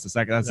stock thing. That's the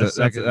second. That's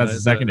the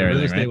secondary real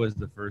thing, estate right? was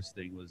the first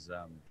thing. Was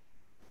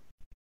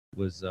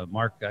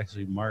Mark,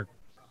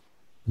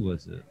 who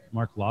was it?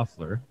 Mark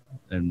Loeffler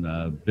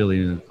and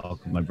Billy,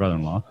 my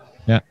brother-in-law.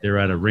 Yeah, they were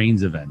at a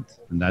Rains event,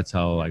 and that's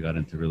how I got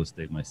into real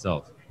estate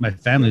myself. My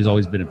family's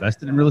always been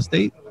invested in real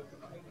estate,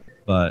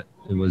 but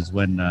it was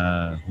when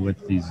we went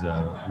to these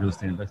real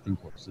estate investing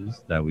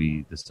courses that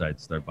we decided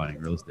to start buying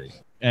real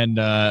estate. And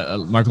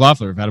Mark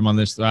Loeffler, we've had him on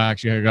this.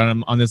 Actually, I got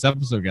him on this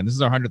episode again. This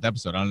is our 100th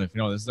episode. I don't know if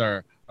you know, this is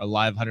our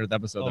live 100th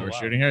episode that we're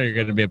shooting here. You're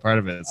going to be a part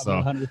of it. So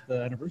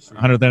 100th anniversary.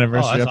 100th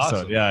anniversary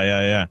episode. Awesome.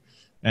 Yeah.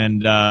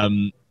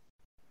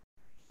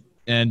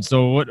 And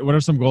so what are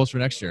some goals for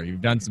next year?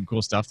 You've done some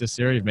cool stuff this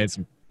year.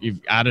 You've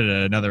added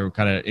another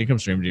kind of income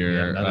stream to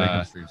your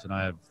income stream. So now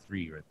I have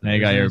 3 right there. Now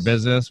you got your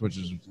business, which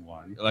is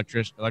one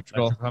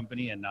electrical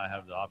company, and now I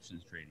have the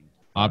options trading.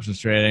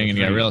 And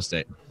you got real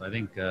estate. So I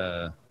think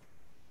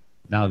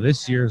now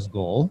this year's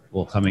goal,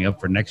 coming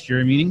up for next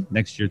year meeting,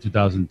 next year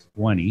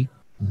 2020,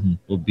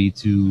 will be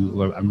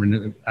to.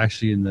 I'm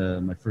actually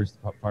in my first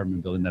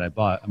apartment building that I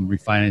bought. I'm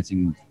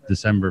refinancing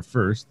December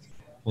 1st,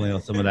 pulling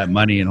out some of that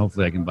money, and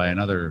hopefully I can buy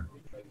another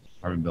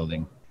apartment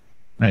building.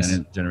 Nice.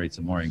 And generate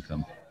some more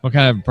income. What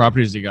kind of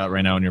properties do you got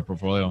right now in your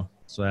portfolio?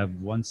 So I have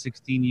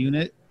 116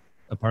 unit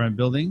apartment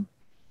building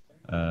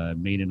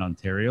made in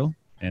Ontario,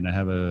 and I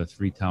have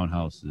 3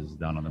 townhouses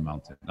down on the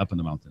mountain, up in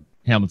the mountain.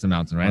 Hamilton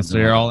Mountain, right? So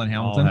you're all in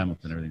Hamilton? All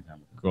Hamilton, everything's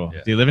Hamilton. Cool.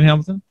 Yeah. Do you live in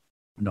Hamilton?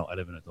 No, I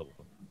live in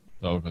Etobicoke.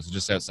 Etobicoke, so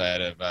just outside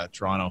of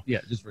Toronto.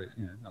 Yeah, just right.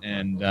 Yeah,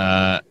 and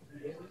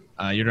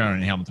you're down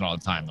in Hamilton all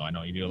the time, though. I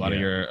know you do a lot of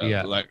your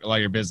a lot of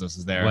your business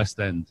is there. West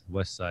End,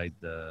 West Side.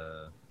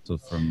 So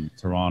from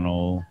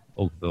Toronto,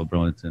 Oakville,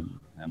 Burlington,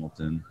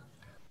 Hamilton.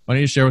 Why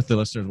don't you share with the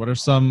listeners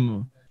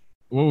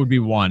what would be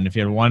one, if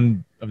you had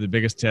one of the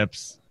biggest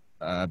tips,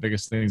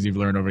 biggest things you've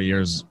learned over the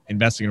years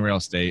investing in real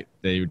estate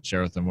that you would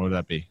share with them? What would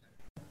that be?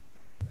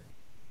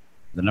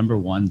 The number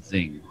one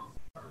thing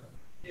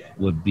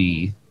would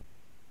be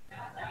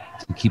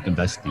to keep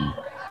investing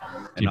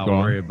and not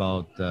worry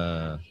about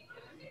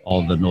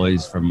all the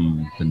noise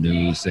from the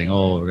news saying,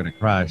 "Oh, we're going to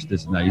crash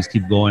this and that." You just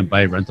keep going,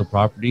 buy rental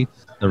property.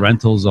 The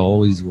rentals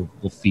always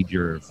will feed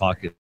your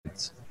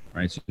pockets,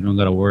 right? So you don't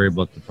got to worry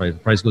about the price. If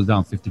the price goes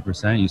down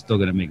 50%, you're still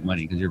going to make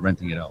money because you're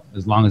renting it out.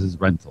 As long as it's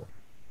rental,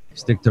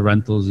 stick to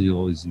rentals, you'll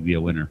always be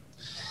a winner.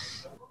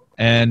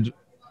 And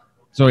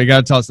so you got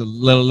to tell us a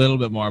little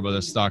bit more about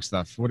the stock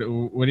stuff. What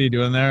are you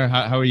doing there?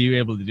 How are you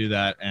able to do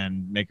that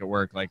and make it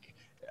work? Like,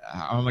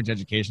 how much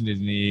education did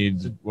you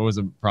need? What was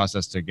the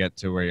process to get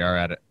to where you are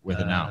at it with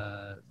it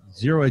now?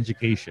 Zero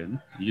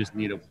education. You just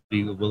need to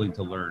be willing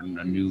to learn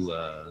a new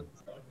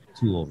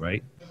tool,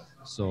 right?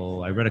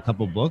 So I read a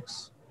couple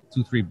books,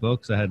 2-3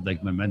 books. I had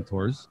like my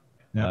mentors,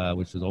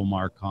 which was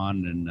Omar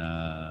Khan and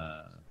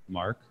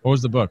Mark. What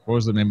was the book? What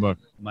was the main book?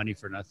 Money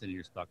for Nothing,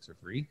 Your Stocks Are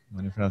Free.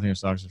 Money for Nothing, Your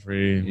Stocks Are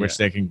Free, which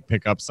they can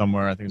pick up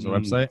somewhere. I think it's a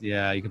website.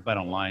 Yeah, you can buy it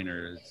online,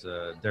 or it's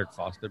a Derek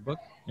Foster book.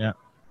 Yeah.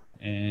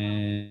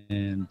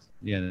 And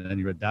then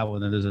you read that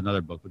one. Then there's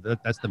another book,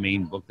 but that's the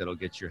main book that'll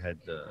get your head,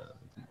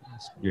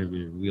 your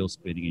wheels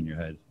spinning in your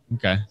head.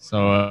 Okay.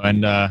 So, I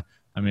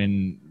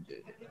mean,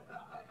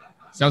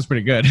 sounds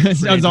pretty good. It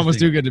sounds almost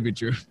too good to be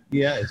true.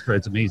 Yeah,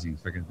 it's amazing.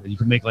 You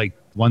can make like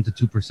 1 to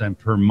 2%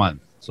 per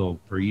month. So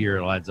per year,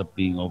 it adds up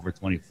being over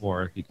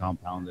 24 if you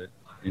compound it,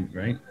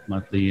 right?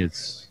 Monthly,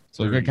 it's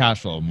so a good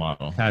cash flow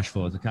model. Cash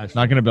flow is a cash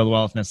flow. Not going to build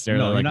wealth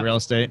necessarily real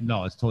estate.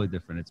 No, it's totally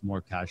different. It's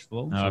more cash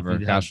flow. However,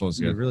 cash flow is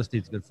good. Real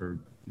estate's good for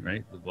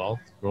the wealth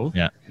growth.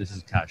 Yeah, this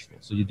is cash flow.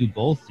 So you do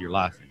both, you're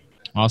laughing.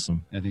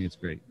 Awesome. I think it's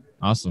great.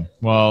 Awesome.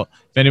 Well,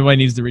 if anybody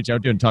needs to reach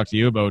out to you and talk to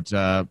you about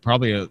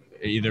probably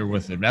either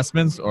with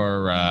investments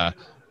or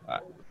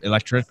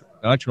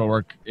electrical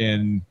work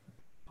in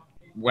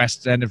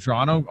west end of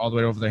Toronto all the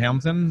way over to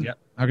Hamilton,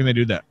 how can they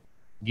do that?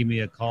 Give me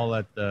a call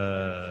at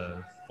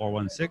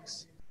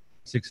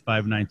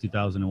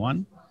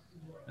 416-659-2001.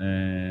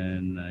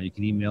 And you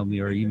can email me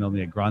at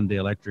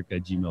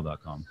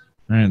grandeelectric@gmail.com.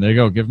 All right, there you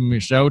go. Give him a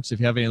shout. If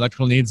you have any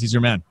electrical needs, he's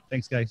your man.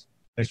 Thanks, guys.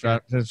 Thanks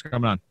for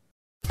coming on.